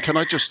that. And can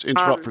I just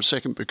interrupt for a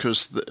second,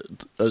 because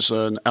as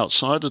an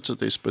outsider to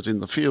this, but in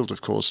the field, of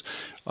course,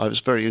 I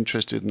was very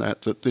interested in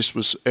that this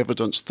was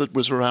evidence that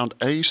was around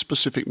a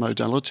specific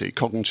modality,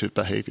 cognitive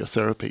behaviour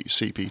therapy,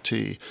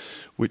 CBT,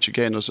 which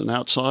again, as an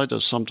outsider,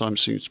 sometimes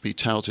seems to be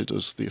touted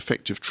as the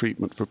effective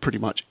treatment for pretty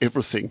much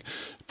everything,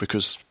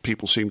 because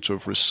people seem to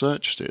have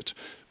researched it.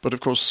 But of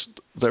course,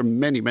 there are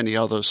many, many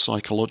other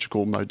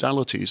psychological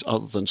modalities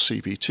other than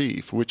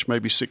CBT for which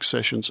maybe 6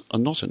 sessions are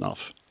not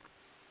enough.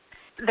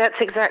 That's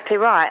exactly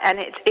right. And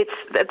it's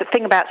the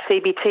thing about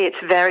CBT,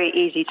 it's very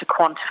easy to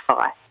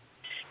quantify.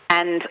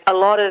 And a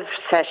lot of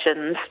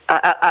sessions,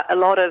 a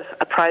lot of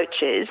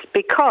approaches,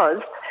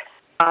 because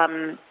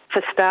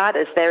for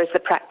starters, there is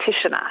the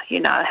practitioner.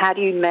 How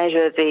do you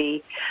measure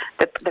the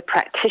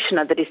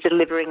practitioner that is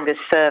delivering this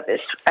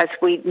service? As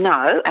we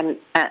know, and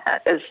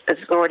as has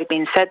already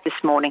been said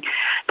this morning,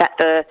 that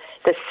the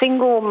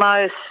single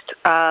most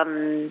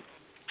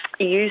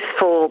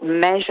useful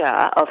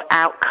measure of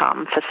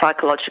outcome for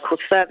psychological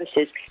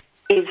services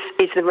is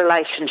the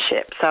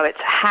relationship. So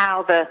it's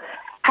how the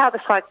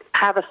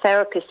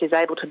therapist is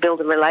able to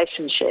build a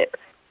relationship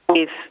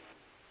with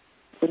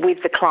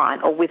the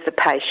client or with the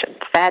patient.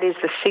 That is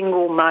the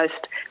single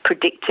most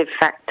predictive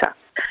factor.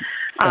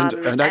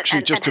 And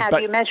actually, how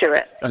do you measure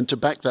it? And to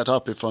back that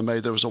up, if I may,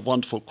 there was a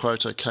wonderful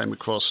quote I came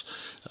across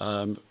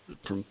from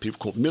people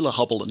called Miller,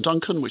 Hubble and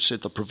Duncan, which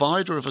said the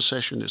provider of a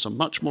session is a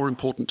much more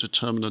important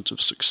determinant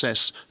of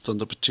success than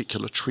the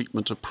particular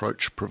treatment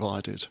approach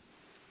provided.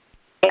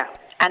 Yeah,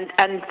 and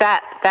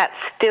that's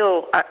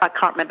still, I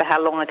can't remember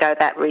how long ago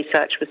that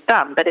research was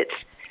done, but it's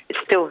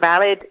still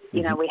valid.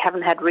 We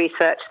haven't had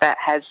research that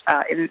has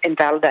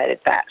invalidated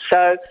that.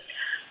 So,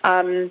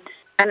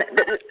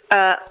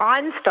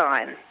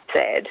 Einstein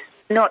said,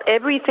 not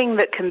everything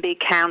that can be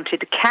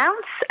counted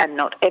counts, and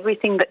not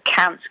everything that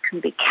counts can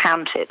be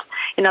counted.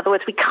 In other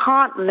words, we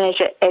can't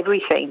measure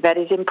everything that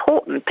is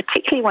important,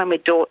 particularly when we're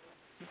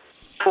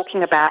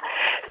talking about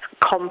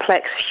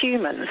complex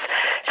humans.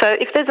 So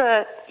if there's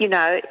a,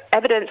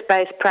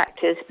 evidence-based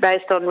practice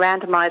based on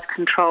randomized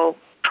control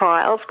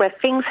trials where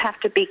things have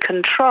to be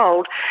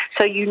controlled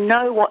so you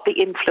know what the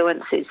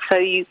influence is, so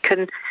you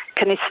can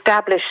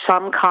establish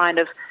some kind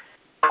of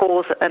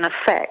cause and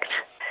effect.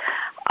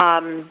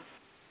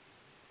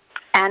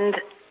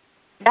 And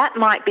that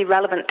might be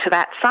relevant to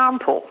that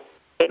sample.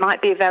 It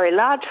might be a very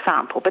large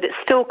sample, but it's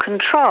still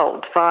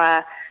controlled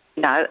via,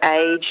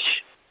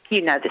 age,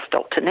 this,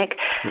 Dr. Nick,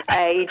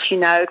 age,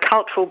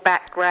 cultural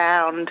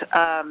background,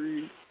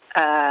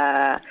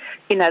 the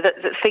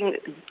thing,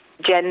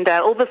 gender,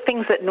 all the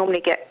things that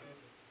normally get.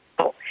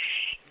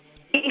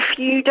 If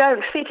you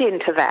don't fit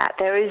into that,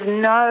 there is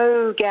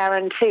no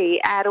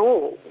guarantee at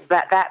all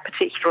that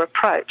particular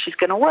approach is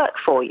going to work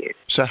for you.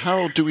 So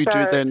how do we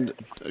then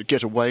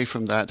get away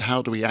from that?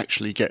 How do we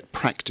actually get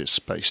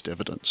practice-based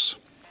evidence?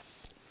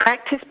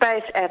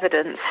 Practice-based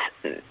evidence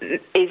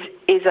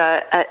is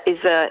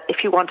a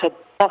if you want, a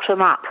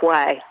bottom-up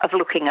way of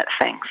looking at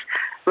things,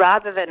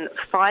 rather than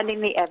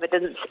finding the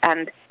evidence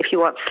and, if you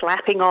want,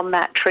 slapping on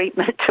that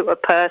treatment to a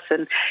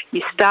person.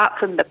 You start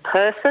from the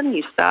person,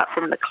 you start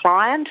from the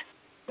client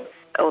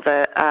or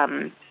the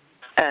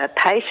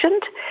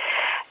patient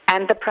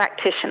and the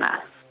practitioner.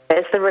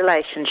 There's the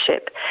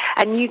relationship.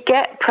 And you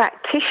get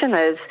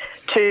practitioners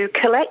to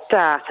collect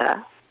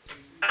data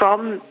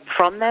from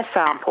their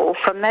sample,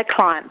 from their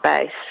client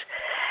base,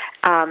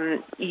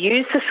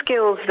 use the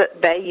skills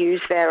that they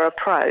use, their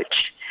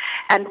approach,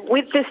 and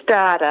with this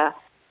data,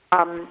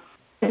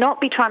 not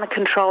be trying to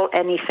control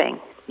anything,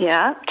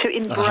 to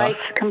embrace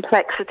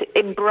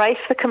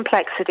the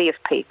complexity of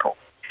people.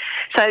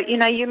 So,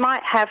 you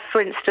might have, for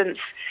instance,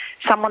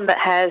 someone that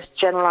has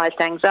generalized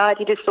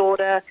anxiety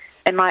disorder.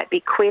 They might be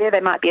queer,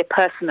 they might be a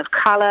person of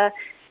color,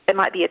 they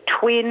might be a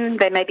twin,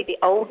 they may be the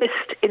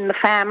oldest in the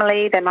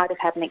family, they might have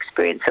had an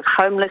experience of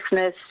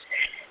homelessness,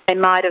 they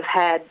might have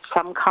had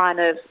some kind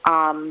of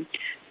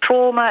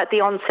trauma at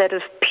the onset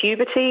of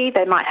puberty,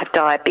 they might have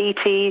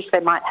diabetes, they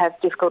might have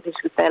difficulties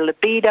with their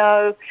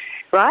libido,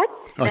 right?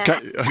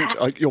 Okay.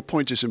 Your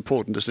point is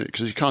important, isn't it?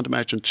 Because you can't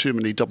imagine too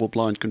many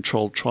double-blind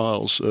controlled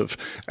trials of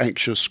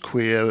anxious,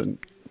 queer and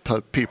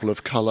people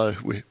of colour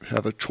who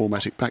have a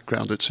traumatic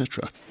background,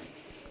 etc.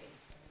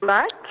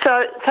 Right.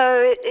 So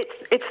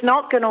it's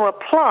not going to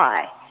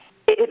apply.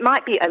 It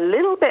might be a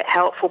little bit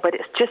helpful, but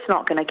it's just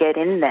not going to get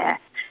in there.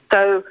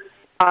 So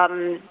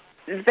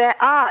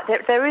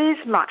there is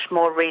much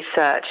more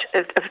research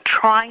of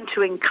trying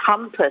to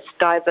encompass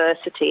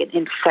diversity and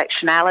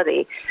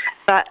intersectionality,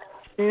 but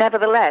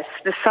nevertheless,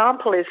 the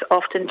sample is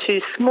often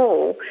too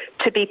small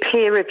to be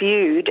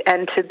peer-reviewed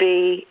and to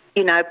be,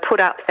 put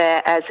up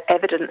there as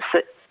evidence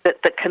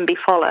that can be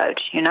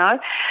followed,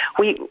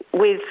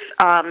 With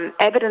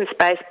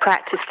evidence-based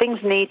practice,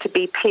 things need to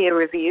be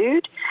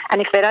peer-reviewed,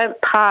 and if they don't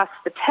pass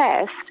the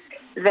test,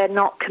 they're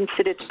not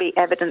considered to be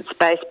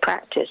evidence-based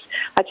practice.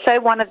 I'd say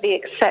one of the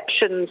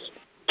exceptions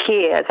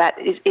here that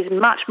is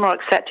much more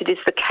accepted is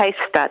the case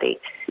study,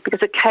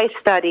 because a case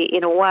study,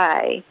 in a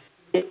way,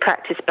 is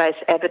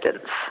practice-based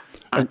evidence.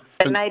 And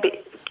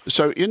maybe...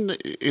 So in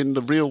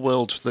the real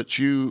world that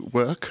you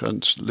work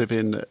and live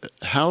in,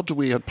 how do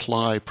we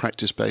apply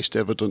practice-based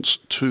evidence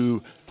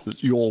to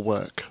your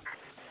work?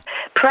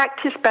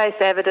 Practice-based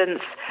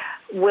evidence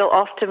will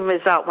often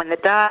result, when the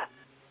data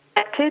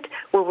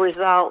will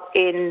result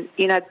in,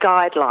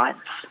 guidelines.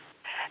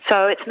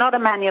 So it's not a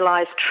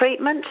manualised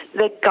treatment,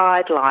 they're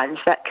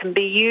guidelines that can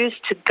be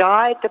used to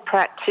guide the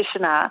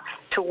practitioner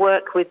to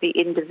work with the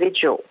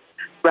individual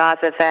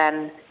rather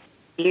than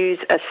use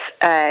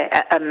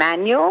a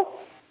manual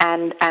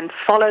and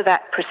follow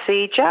that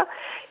procedure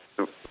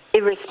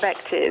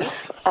irrespective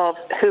of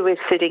who is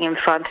sitting in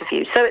front of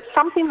you. So it's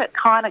something that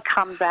kind of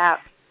comes out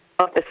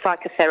of the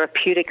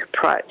psychotherapeutic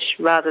approach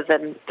rather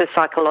than the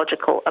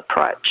psychological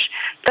approach.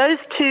 Those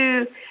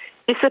two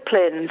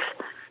disciplines,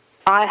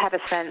 I have a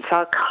sense,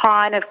 are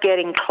kind of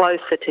getting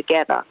closer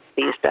together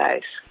these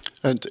days.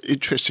 And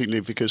interestingly,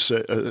 because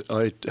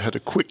I had a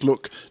quick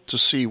look to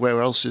see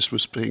where else this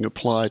was being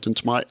applied, and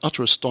to my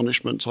utter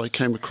astonishment, I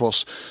came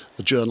across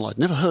a journal I'd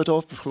never heard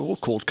of before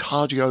called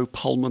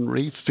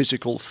Cardiopulmonary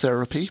Physical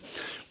Therapy,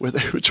 where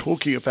they were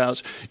talking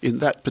about, in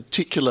that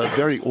particular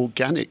very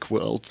organic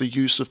world, the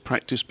use of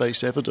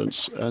practice-based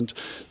evidence. And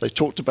they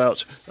talked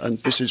about,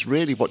 and this is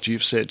really what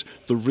you've said,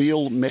 the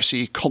real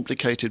messy,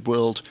 complicated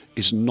world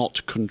is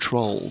not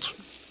controlled.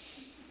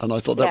 And I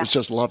thought that was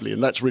just lovely,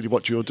 and that's really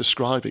what you're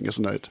describing,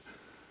 isn't it?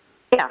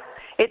 Yeah,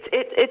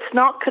 it's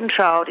not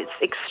controlled. It's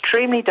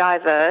extremely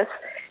diverse,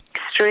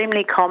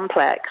 extremely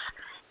complex,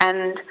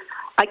 and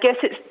I guess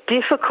it's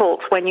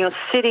difficult when you're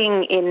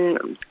sitting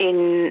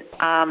in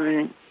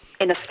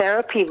a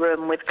therapy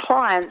room with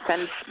clients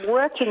and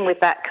working with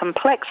that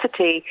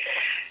complexity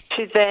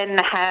to then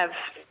have,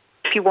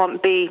 if you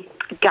want, be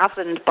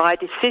governed by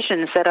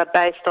decisions that are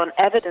based on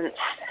evidence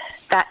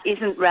that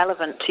isn't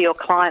relevant to your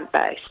client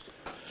base.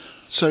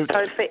 So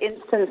for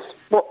instance,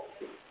 what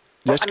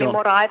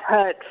I've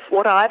heard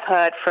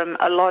from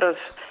a lot of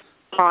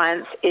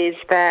clients is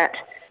that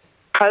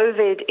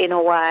COVID, in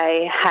a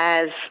way,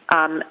 has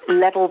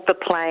leveled the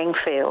playing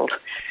field,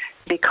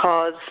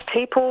 because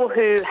people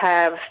who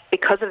have,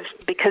 because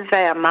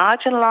they are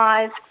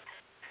marginalised,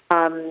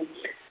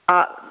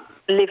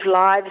 live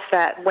lives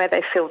where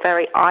they feel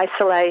very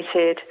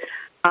isolated.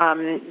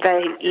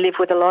 They live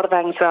with a lot of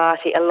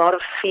anxiety, a lot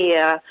of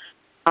fear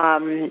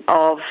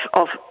of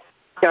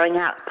going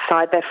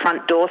outside their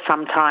front door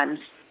sometimes,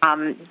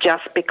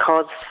 just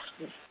because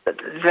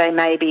they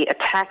may be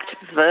attacked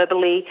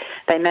verbally,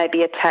 they may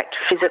be attacked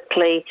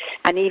physically,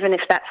 and even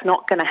if that's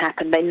not going to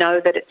happen, they know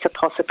that it's a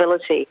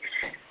possibility.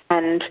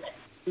 And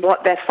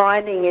what they're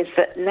finding is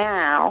that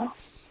now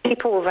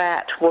people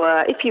that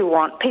were, if you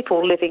want,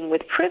 people living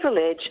with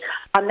privilege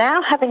are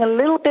now having a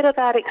little bit of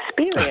that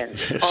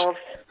experience yes. of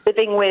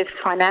living with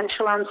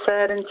financial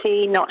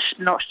uncertainty, not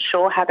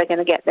sure how they're going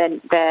to get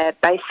their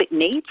basic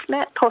needs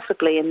met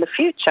possibly in the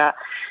future.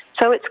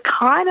 So it's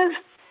kind of,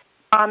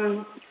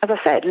 as I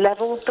said,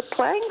 levels the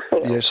playing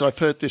field. Yes, I've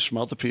heard this from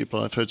other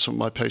people. I've heard some of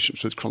my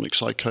patients with chronic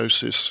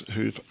psychosis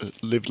who've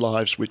lived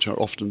lives which are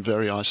often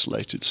very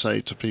isolated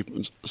say to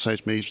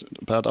me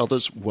about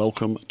others,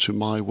 welcome to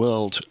my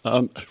world.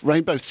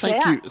 Rainbow,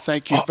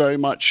 thank you very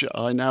much.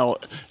 I now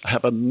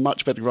have a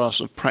much better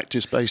grasp of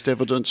practice-based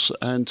evidence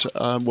and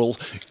will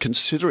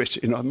consider it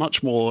in a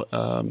much more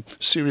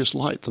serious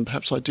light than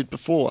perhaps I did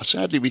before.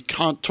 Sadly, we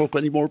can't talk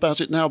any more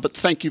about it now, but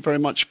thank you very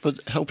much for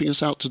helping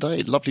us out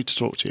today. Lovely to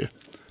talk to you.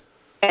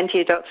 Thank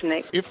you, Dr.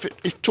 Nick.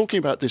 If talking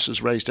about this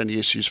has raised any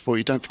issues for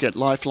you, don't forget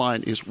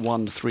Lifeline is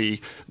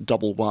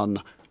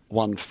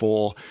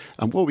 131114,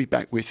 and we'll be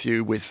back with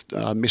you with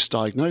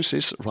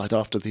Misdiagnosis right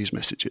after these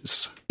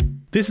messages.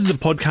 This is a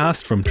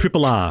podcast from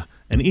Triple R,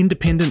 an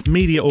independent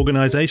media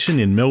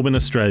organisation in Melbourne,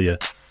 Australia.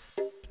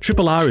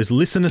 Triple R is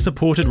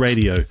listener-supported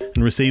radio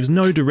and receives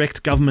no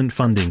direct government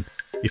funding.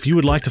 If you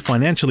would like to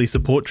financially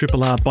support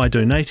Triple R by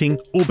donating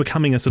or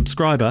becoming a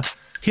subscriber,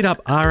 hit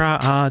up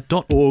rrr.org.au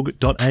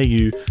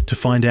to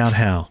find out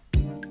how.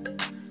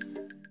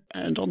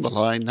 And on the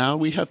line now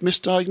we have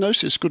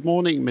Misdiagnosis. Good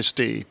morning, Miss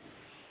D.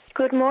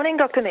 Good morning,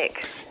 Dr.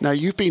 Nick. Now,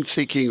 you've been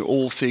thinking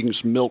all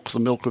things milk, the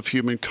milk of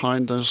human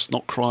kindness,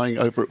 not crying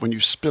over it when you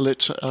spill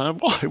it. Why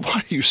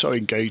are you so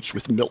engaged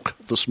with milk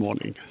this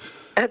morning?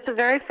 It's a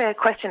very fair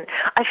question.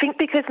 I think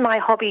because my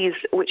hobbies,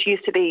 which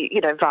used to be,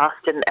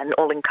 vast and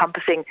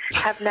all-encompassing,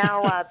 have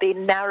now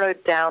been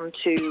narrowed down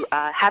to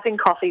having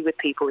coffee with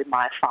people in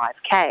my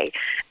 5K.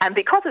 And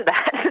because of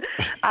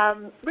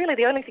that, really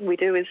the only thing we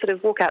do is sort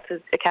of walk out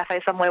to a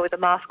cafe somewhere with a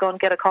mask on,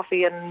 get a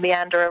coffee and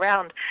meander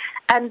around.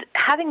 And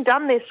having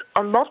done this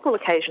on multiple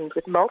occasions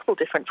with multiple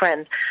different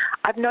friends,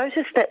 I've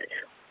noticed that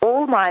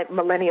all my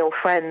millennial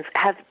friends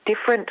have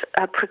different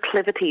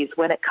proclivities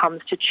when it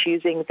comes to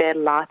choosing their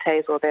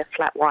lattes or their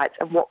flat whites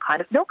and what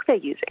kind of milk they're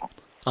using.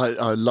 I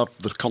love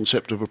the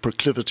concept of a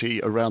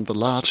proclivity around the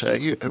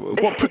latte.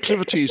 What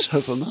proclivities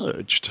have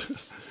emerged?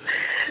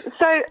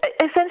 So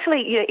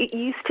essentially, it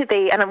used to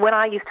be, and when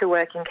I used to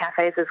work in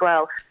cafes as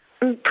well,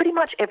 pretty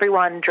much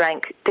everyone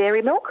drank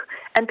dairy milk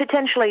and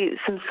potentially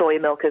some soy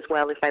milk as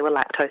well if they were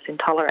lactose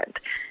intolerant.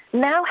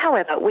 Now,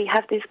 however, we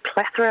have this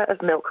plethora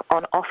of milk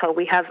on offer.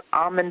 We have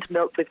almond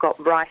milk, we've got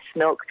rice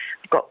milk,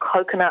 we've got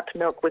coconut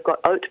milk, we've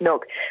got oat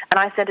milk. And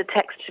I sent a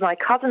text to my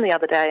cousin the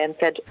other day and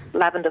said,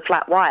 lavender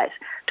flat white,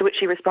 to which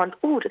she responds,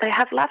 oh, do they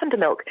have lavender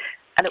milk?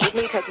 And it was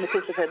me taking the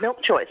piss of her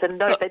milk choice. And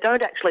no, they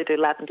don't actually do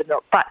lavender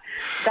milk. But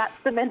that's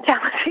the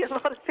mentality a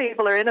lot of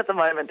people are in at the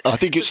moment. I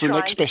think it's the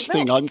next best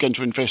thing. I'm going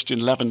to invest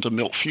in lavender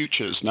milk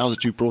futures. Now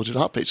that you brought it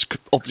up, it's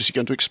obviously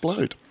going to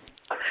explode.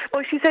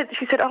 Well, she said,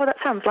 oh, that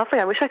sounds lovely.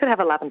 I wish I could have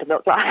a lavender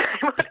milk latte.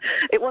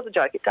 It was a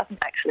joke. It doesn't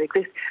actually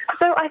exist.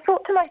 So I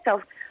thought to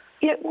myself,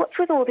 what's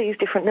with all these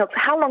different milks?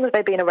 How long have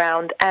they been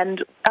around?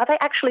 And are they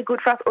actually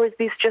good for us? Or is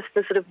this just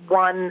the sort of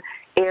one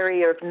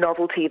area of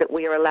novelty that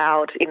we are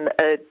allowed in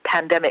a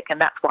pandemic, and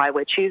that's why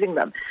we're choosing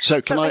them?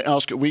 So can I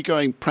ask, are we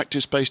going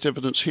practice-based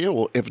evidence here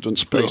or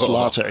evidence-based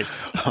latte?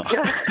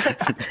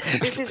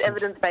 This is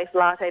evidence-based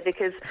latte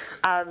because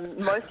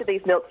most of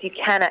these milks you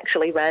can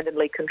actually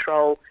randomly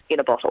control in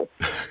a bottle.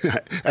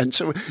 And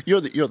so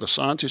you're the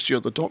scientist, you're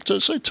the doctor,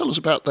 so tell us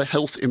about the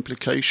health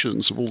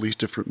implications of all these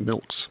different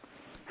milks.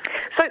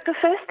 So the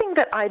first thing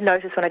that I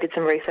noticed when I did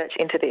some research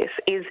into this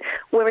is,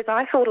 whereas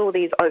I thought all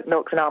these oat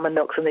milks and almond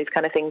milks and these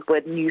kind of things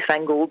were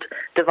newfangled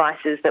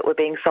devices that were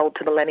being sold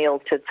to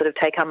millennials to sort of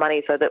take our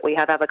money so that we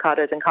have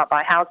avocados and can't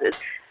buy houses,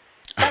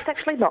 that's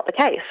actually not the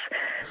case.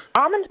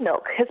 Almond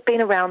milk has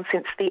been around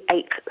since the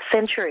 8th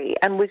century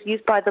and was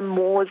used by the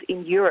Moors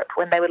in Europe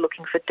when they were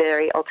looking for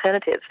dairy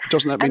alternatives.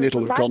 Doesn't that mean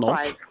it'll have gone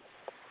off?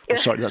 Oh,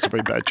 sorry, that's a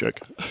very bad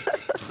joke.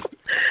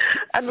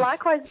 And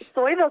likewise,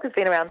 soy milk has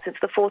been around since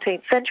the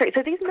 14th century.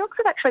 So these milks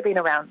have actually been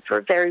around for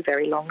a very,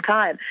 very long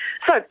time.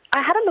 So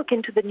I had a look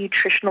into the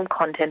nutritional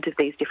content of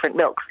these different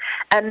milks.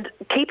 And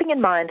keeping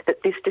in mind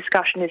that this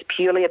discussion is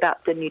purely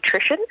about the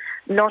nutrition,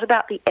 not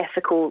about the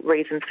ethical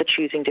reasons for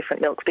choosing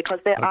different milks, because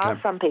there are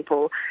some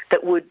people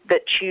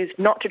that choose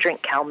not to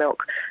drink cow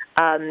milk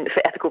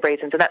for ethical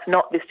reasons. And that's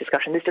not this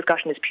discussion. This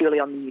discussion is purely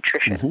on the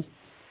nutrition. Mm-hmm.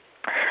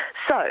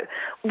 So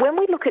when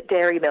we look at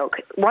dairy milk,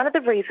 one of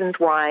the reasons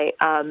why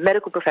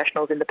medical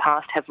professionals in the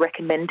past have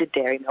recommended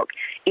dairy milk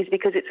is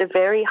because it's a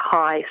very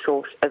high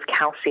source of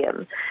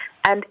calcium.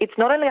 And it's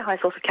not only a high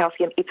source of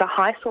calcium, it's a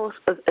high source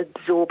of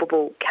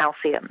absorbable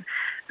calcium.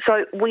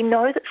 So we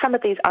know that some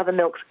of these other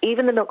milks,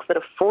 even the milks that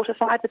are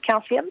fortified with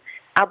calcium,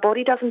 our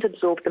body doesn't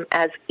absorb them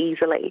as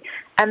easily.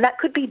 And that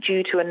could be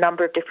due to a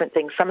number of different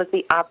things. Some of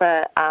the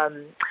other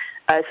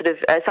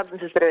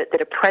substances that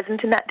are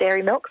present in that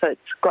dairy milk. So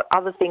it's got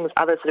other things,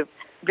 other sort of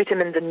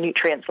vitamins and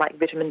nutrients like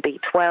vitamin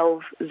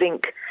B12,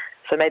 zinc.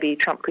 So maybe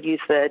Trump could use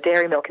the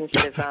dairy milk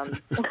instead of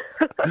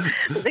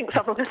zinc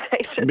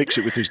supplementation. Mix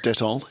it with his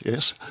Dettol,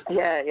 yes.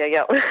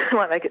 Yeah.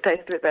 Might make it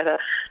taste a bit better.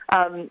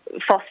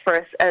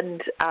 Phosphorus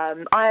and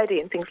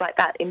iodine, things like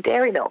that in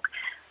dairy milk.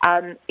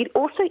 It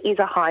also is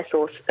a high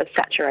source of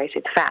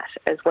saturated fat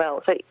as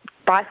well. So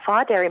by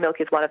far, dairy milk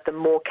is one of the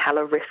more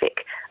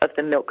calorific of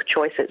the milk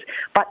choices.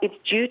 But it's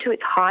due to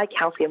its high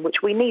calcium,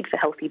 which we need for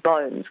healthy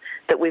bones,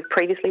 that we've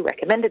previously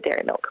recommended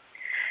dairy milk.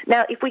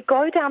 Now, if we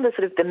go down the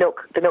sort of the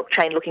milk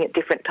chain, looking at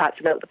different types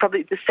of milk,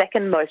 probably the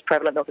second most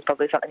prevalent milk is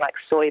probably something like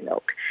soy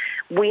milk.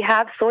 We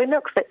have soy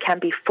milks that can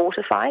be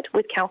fortified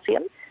with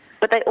calcium,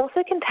 but they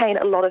also contain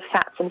a lot of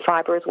fats and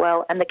fibre as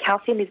well, and the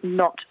calcium is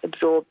not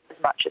absorbed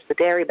as much as the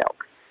dairy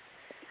milk.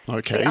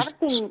 Okay,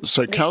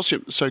 so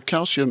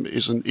calcium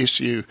is an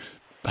issue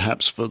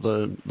perhaps for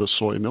the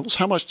soy milks.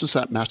 How much does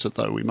that matter,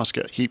 though? We must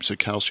get heaps of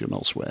calcium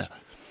elsewhere.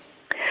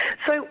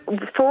 So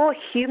for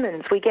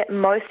humans, we get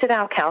most of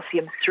our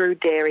calcium through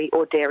dairy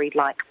or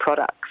dairy-like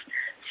products.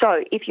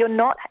 So if you're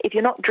not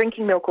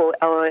drinking milk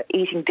or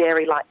eating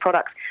dairy-like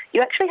products,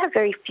 you actually have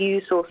very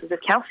few sources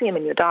of calcium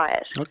in your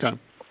diet. Okay.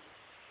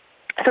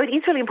 So it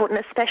is really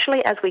important,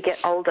 especially as we get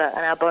older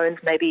and our bones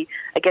maybe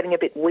are getting a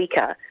bit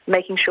weaker,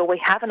 making sure we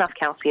have enough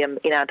calcium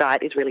in our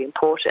diet is really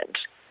important.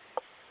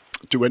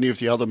 Do any of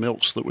the other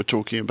milks that we're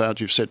talking about,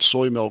 you've said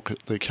soy milk,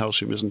 the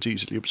calcium isn't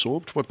easily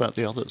absorbed. What about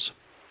the others?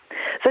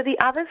 So the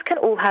others can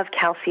all have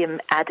calcium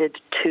added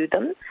to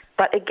them,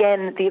 But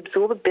again, the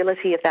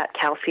absorbability of that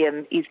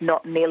calcium is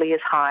not nearly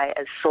as high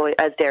as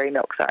dairy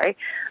milk.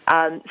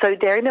 So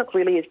dairy milk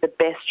really is the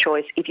best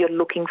choice if you're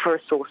looking for a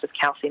source of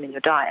calcium in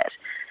your diet.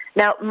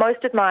 Now,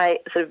 most of my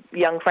sort of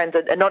young friends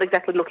are not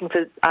exactly looking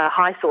for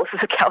high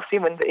sources of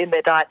calcium in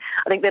their diet.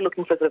 I think they're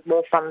looking for sort of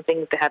more fun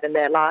things to have in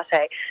their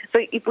latte.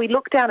 So if we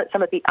look down at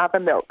some of the other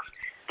milks,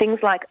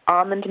 things like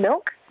almond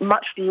milk,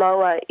 much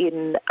lower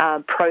in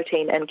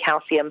protein and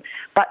calcium,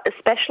 but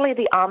especially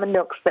the almond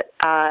milks that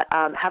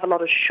have a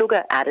lot of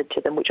sugar added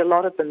to them, which a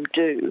lot of them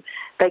do.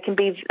 They can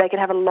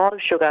have a lot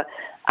of sugar,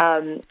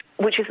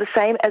 which is the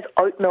same as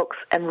oat milks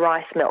and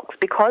rice milks.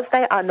 Because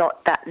they are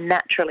not that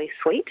naturally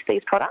sweet,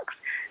 these products,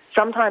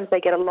 sometimes they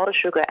get a lot of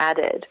sugar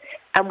added.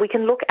 And we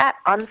can look at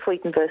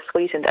unsweetened versus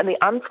sweetened, and the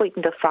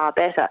unsweetened are far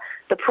better.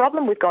 The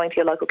problem with going to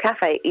your local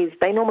cafe is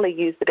they normally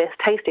use the best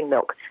tasting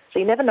milk, so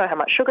you never know how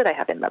much sugar they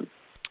have in them.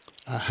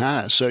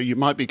 Aha, so you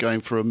might be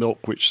going for a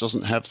milk which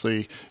doesn't have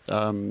the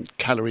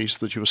calories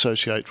that you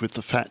associate with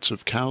the fats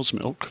of cow's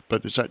milk,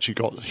 but it's actually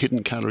got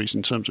hidden calories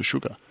in terms of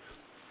sugar.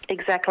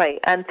 Exactly,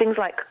 and things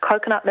like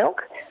coconut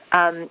milk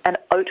and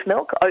oat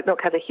milk. Oat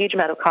milk has a huge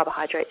amount of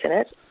carbohydrates in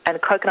it,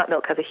 and coconut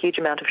milk has a huge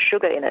amount of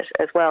sugar in it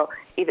as well,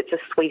 if it's a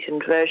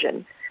sweetened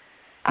version.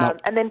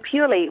 And then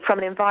purely from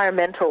an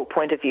environmental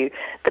point of view,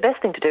 the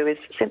best thing to do is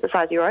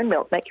synthesize your own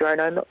milk, make your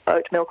own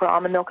oat milk or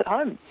almond milk at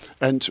home.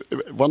 And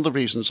one of the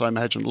reasons I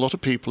imagine a lot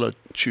of people are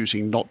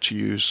choosing not to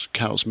use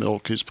cow's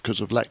milk is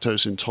because of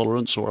lactose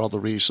intolerance or other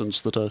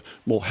reasons that are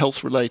more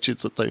health related,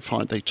 that they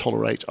find they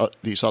tolerate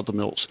these other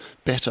milks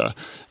better.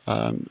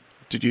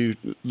 Did you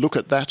look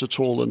at that at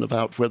all, and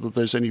about whether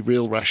there's any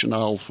real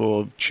rationale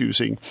for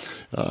choosing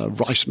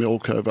rice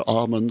milk over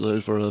almond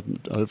over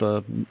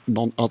other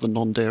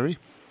non-dairy?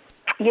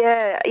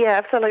 Yeah,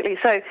 absolutely.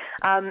 So,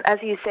 as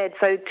you said,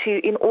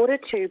 in order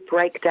to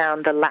break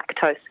down the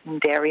lactose in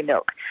dairy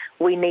milk,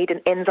 we need an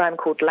enzyme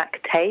called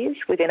lactase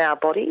within our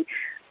body.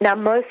 Now,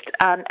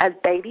 as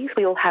babies,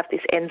 we all have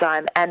this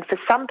enzyme, and for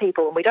some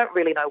people, and we don't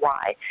really know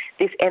why,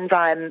 this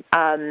enzyme,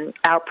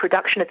 our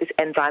production of this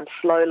enzyme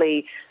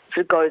slowly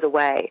sort of goes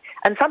away.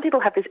 And some people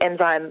have this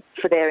enzyme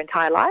for their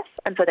entire life,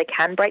 and so they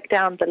can break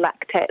down the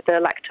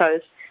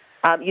lactose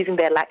using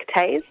their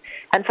lactase.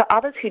 And for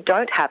others who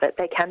don't have it,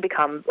 they can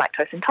become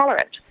lactose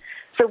intolerant.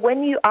 So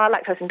when you are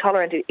lactose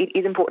intolerant, it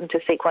is important to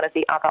seek one of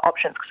the other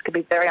options, because it can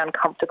be very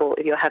uncomfortable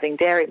if you're having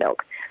dairy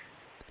milk.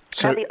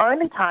 Now, the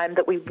only time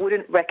that we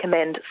wouldn't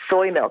recommend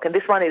soy milk, and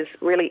this one is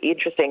really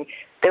interesting,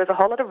 there was a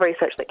whole lot of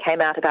research that came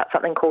out about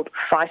something called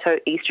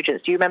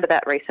phytoestrogens. Do you remember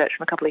that research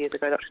from a couple of years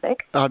ago, Dr.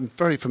 Nick? I'm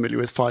very familiar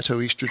with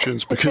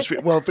phytoestrogens because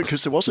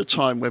there was a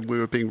time when we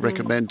were being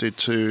recommended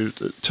to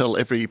tell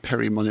every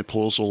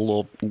perimenopausal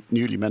or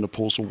newly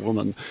menopausal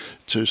woman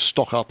to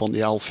stock up on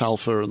the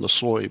alfalfa and the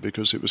soy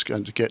because it was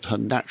going to get her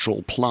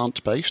natural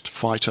plant-based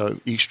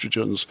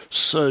phytoestrogens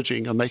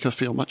surging and make her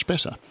feel much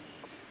better.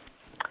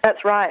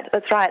 That's right.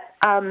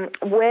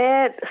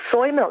 Where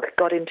soy milk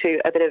got into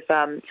a bit of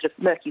sort of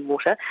murky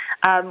water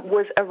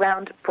was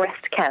around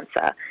breast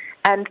cancer.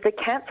 And the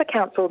Cancer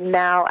Council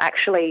now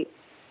actually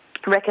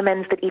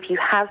recommends that if you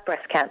have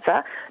breast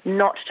cancer,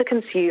 not to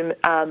consume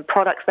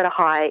products that are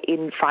high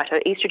in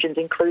phytoestrogens,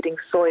 including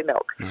soy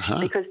milk,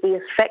 because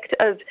the effect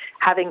of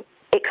having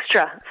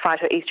extra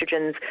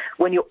phytoestrogens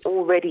when you're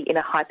already in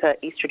a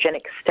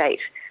hyperestrogenic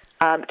state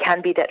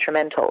can be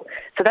detrimental.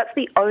 So that's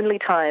the only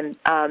time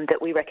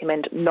that we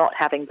recommend not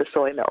having the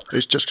soy milk.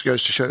 It just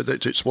goes to show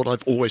that it's what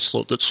I've always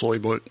thought, that soy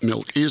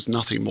milk is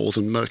nothing more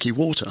than murky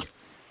water.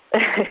 I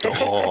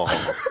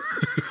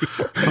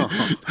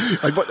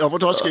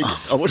want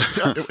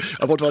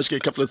to ask you a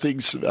couple of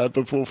things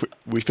before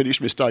we finish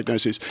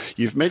misdiagnosis.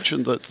 You've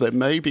mentioned that there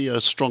may be a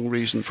strong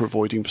reason for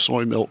avoiding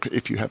soy milk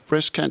if you have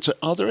breast cancer.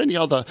 Are there any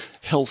other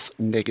health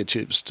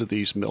negatives to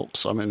these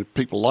milks? I mean,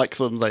 people like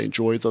them, they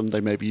enjoy them, they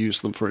maybe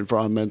use them for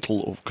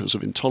environmental or because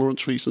of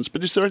intolerance reasons,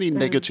 but is there any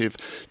negative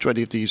to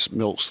any of these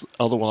milks?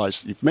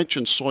 Otherwise, you've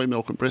mentioned soy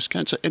milk and breast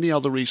cancer. Any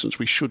other reasons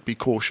we should be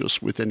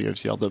cautious with any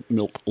of the other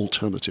milk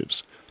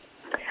alternatives?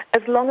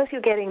 As long as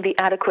you're getting the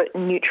adequate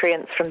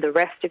nutrients from the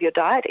rest of your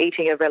diet,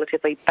 eating a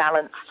relatively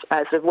balanced,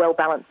 sort of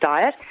well-balanced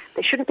diet,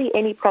 there shouldn't be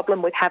any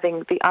problem with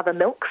having the other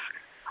milks.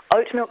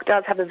 Oat milk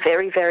does have a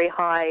very, very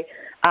high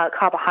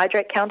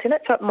carbohydrate count in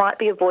it, so it might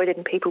be avoided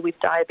in people with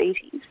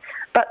diabetes.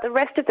 But the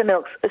rest of the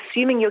milks,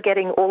 assuming you're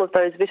getting all of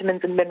those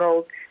vitamins and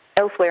minerals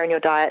elsewhere in your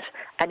diet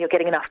and you're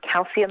getting enough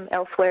calcium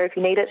elsewhere if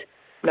you need it,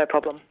 no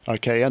problem.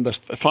 Okay, and the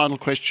final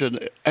question,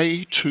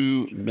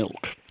 A2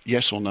 milk,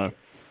 yes or no?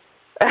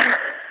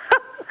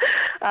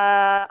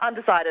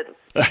 Undecided.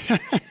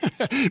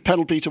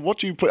 Panel Peter, what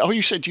do you put? Oh,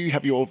 you said you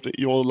have your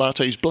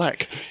lattes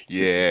black.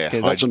 Yeah,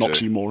 okay, that's an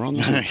oxymoron,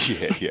 isn't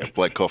it? yeah,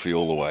 black coffee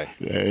all the way.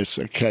 Yes,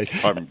 okay.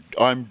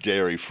 I'm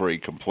dairy free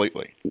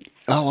completely.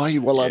 Oh, are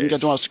you? Well,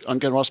 yes. I'm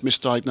going to ask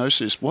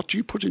misdiagnosis. What do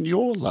you put in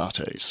your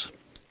lattes?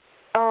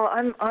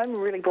 Oh, I'm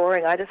really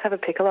boring. I just have a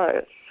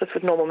piccolo, just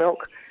with normal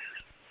milk.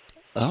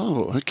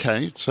 Oh,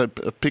 okay. So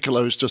a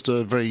piccolo is just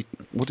a very,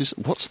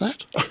 what's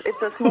that?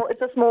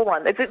 It's a small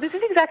one. This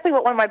is exactly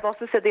what one of my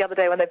bosses said the other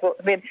day when they brought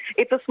them in.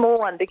 It's a small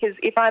one because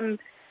if I'm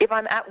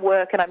at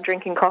work and I'm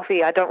drinking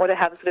coffee, I don't want to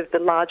have sort of the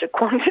larger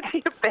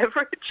quantity of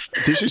beverage.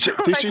 This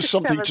is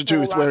something to do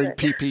with wearing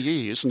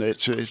PPE, isn't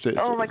it?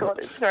 Oh my God,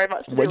 it's very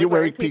much. When you're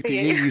wearing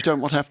PPE, you don't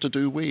want to have to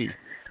do wee.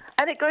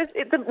 And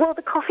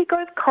the coffee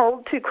goes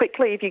cold too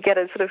quickly if you get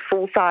a sort of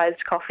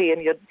full-sized coffee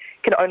and you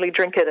can only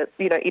drink it at,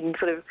 in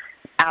sort of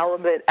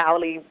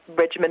hourly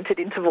regimented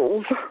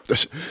intervals.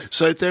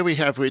 So there we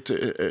have it.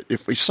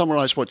 If we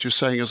summarise what you're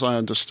saying, as I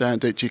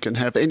understand it, you can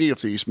have any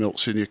of these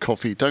milks in your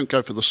coffee. Don't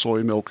go for the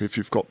soy milk if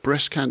you've got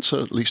breast cancer,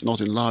 at least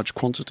not in large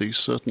quantities,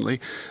 certainly.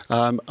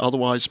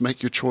 Otherwise,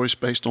 make your choice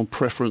based on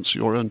preference,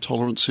 your own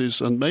tolerances,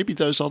 and maybe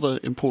those other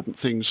important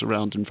things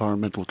around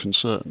environmental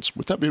concerns.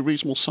 Would that be a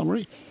reasonable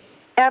summary?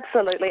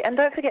 Absolutely. And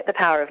don't forget the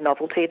power of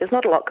novelty. There's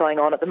not a lot going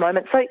on at the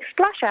moment, so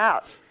splash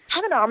out.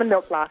 Have an almond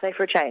milk latte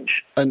for a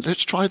change. And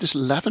let's try this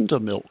lavender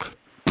milk.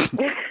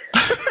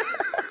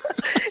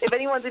 If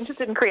anyone's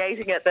interested in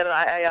creating it, then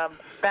I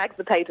bagged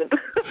the patent.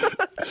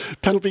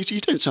 Panel Beta,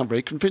 you don't sound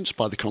very convinced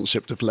by the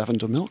concept of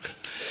lavender milk.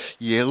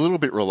 Yeah, a little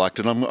bit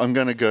reluctant. I'm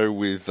going to go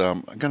with.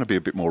 I'm going to be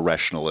a bit more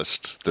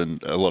rationalist than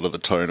a lot of the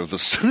tone of the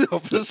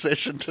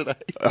session today.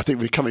 I think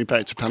we're coming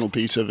back to Panel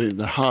Beta,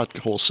 the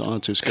hardcore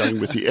scientist going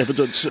with the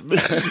evidence.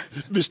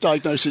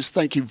 Misdiagnosis,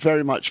 thank you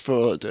very much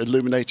for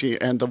illuminating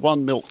it. And the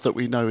one milk that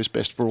we know is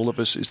best for all of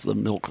us is the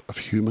milk of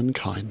human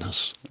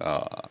kindness.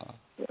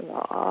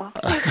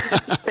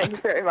 Thank you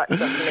very much,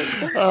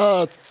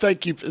 Dr.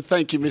 Thank you,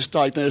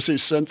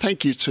 Misdiagnosis, and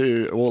thank you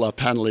to all our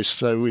panellists.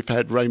 So we've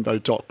had Rainbow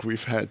Doc,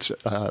 we've had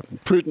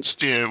Prudence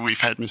Steer, we've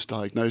had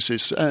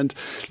Misdiagnosis, and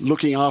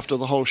looking after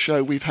the whole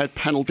show, we've had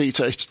Panel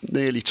Beta. It's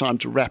nearly time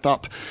to wrap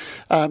up.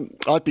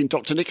 I've been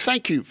Dr. Nick.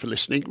 Thank you for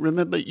listening.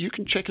 Remember, you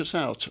can check us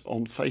out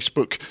on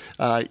Facebook.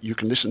 You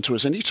can listen to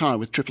us anytime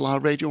with Triple R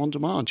Radio On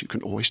Demand. You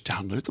can always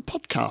download the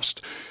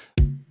podcast.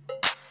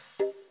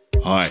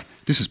 Hi,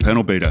 this is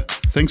Panel Beta.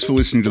 Thanks for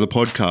listening to the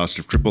podcast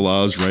of Triple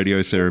R's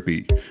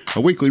Radiotherapy, a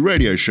weekly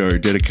radio show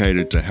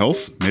dedicated to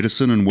health,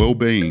 medicine and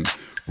well-being,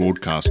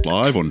 broadcast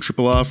live on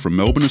Triple R from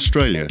Melbourne,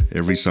 Australia,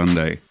 every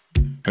Sunday.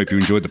 Hope you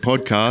enjoyed the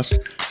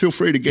podcast. Feel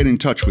free to get in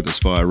touch with us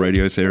via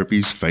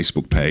Radiotherapy's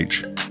Facebook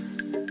page.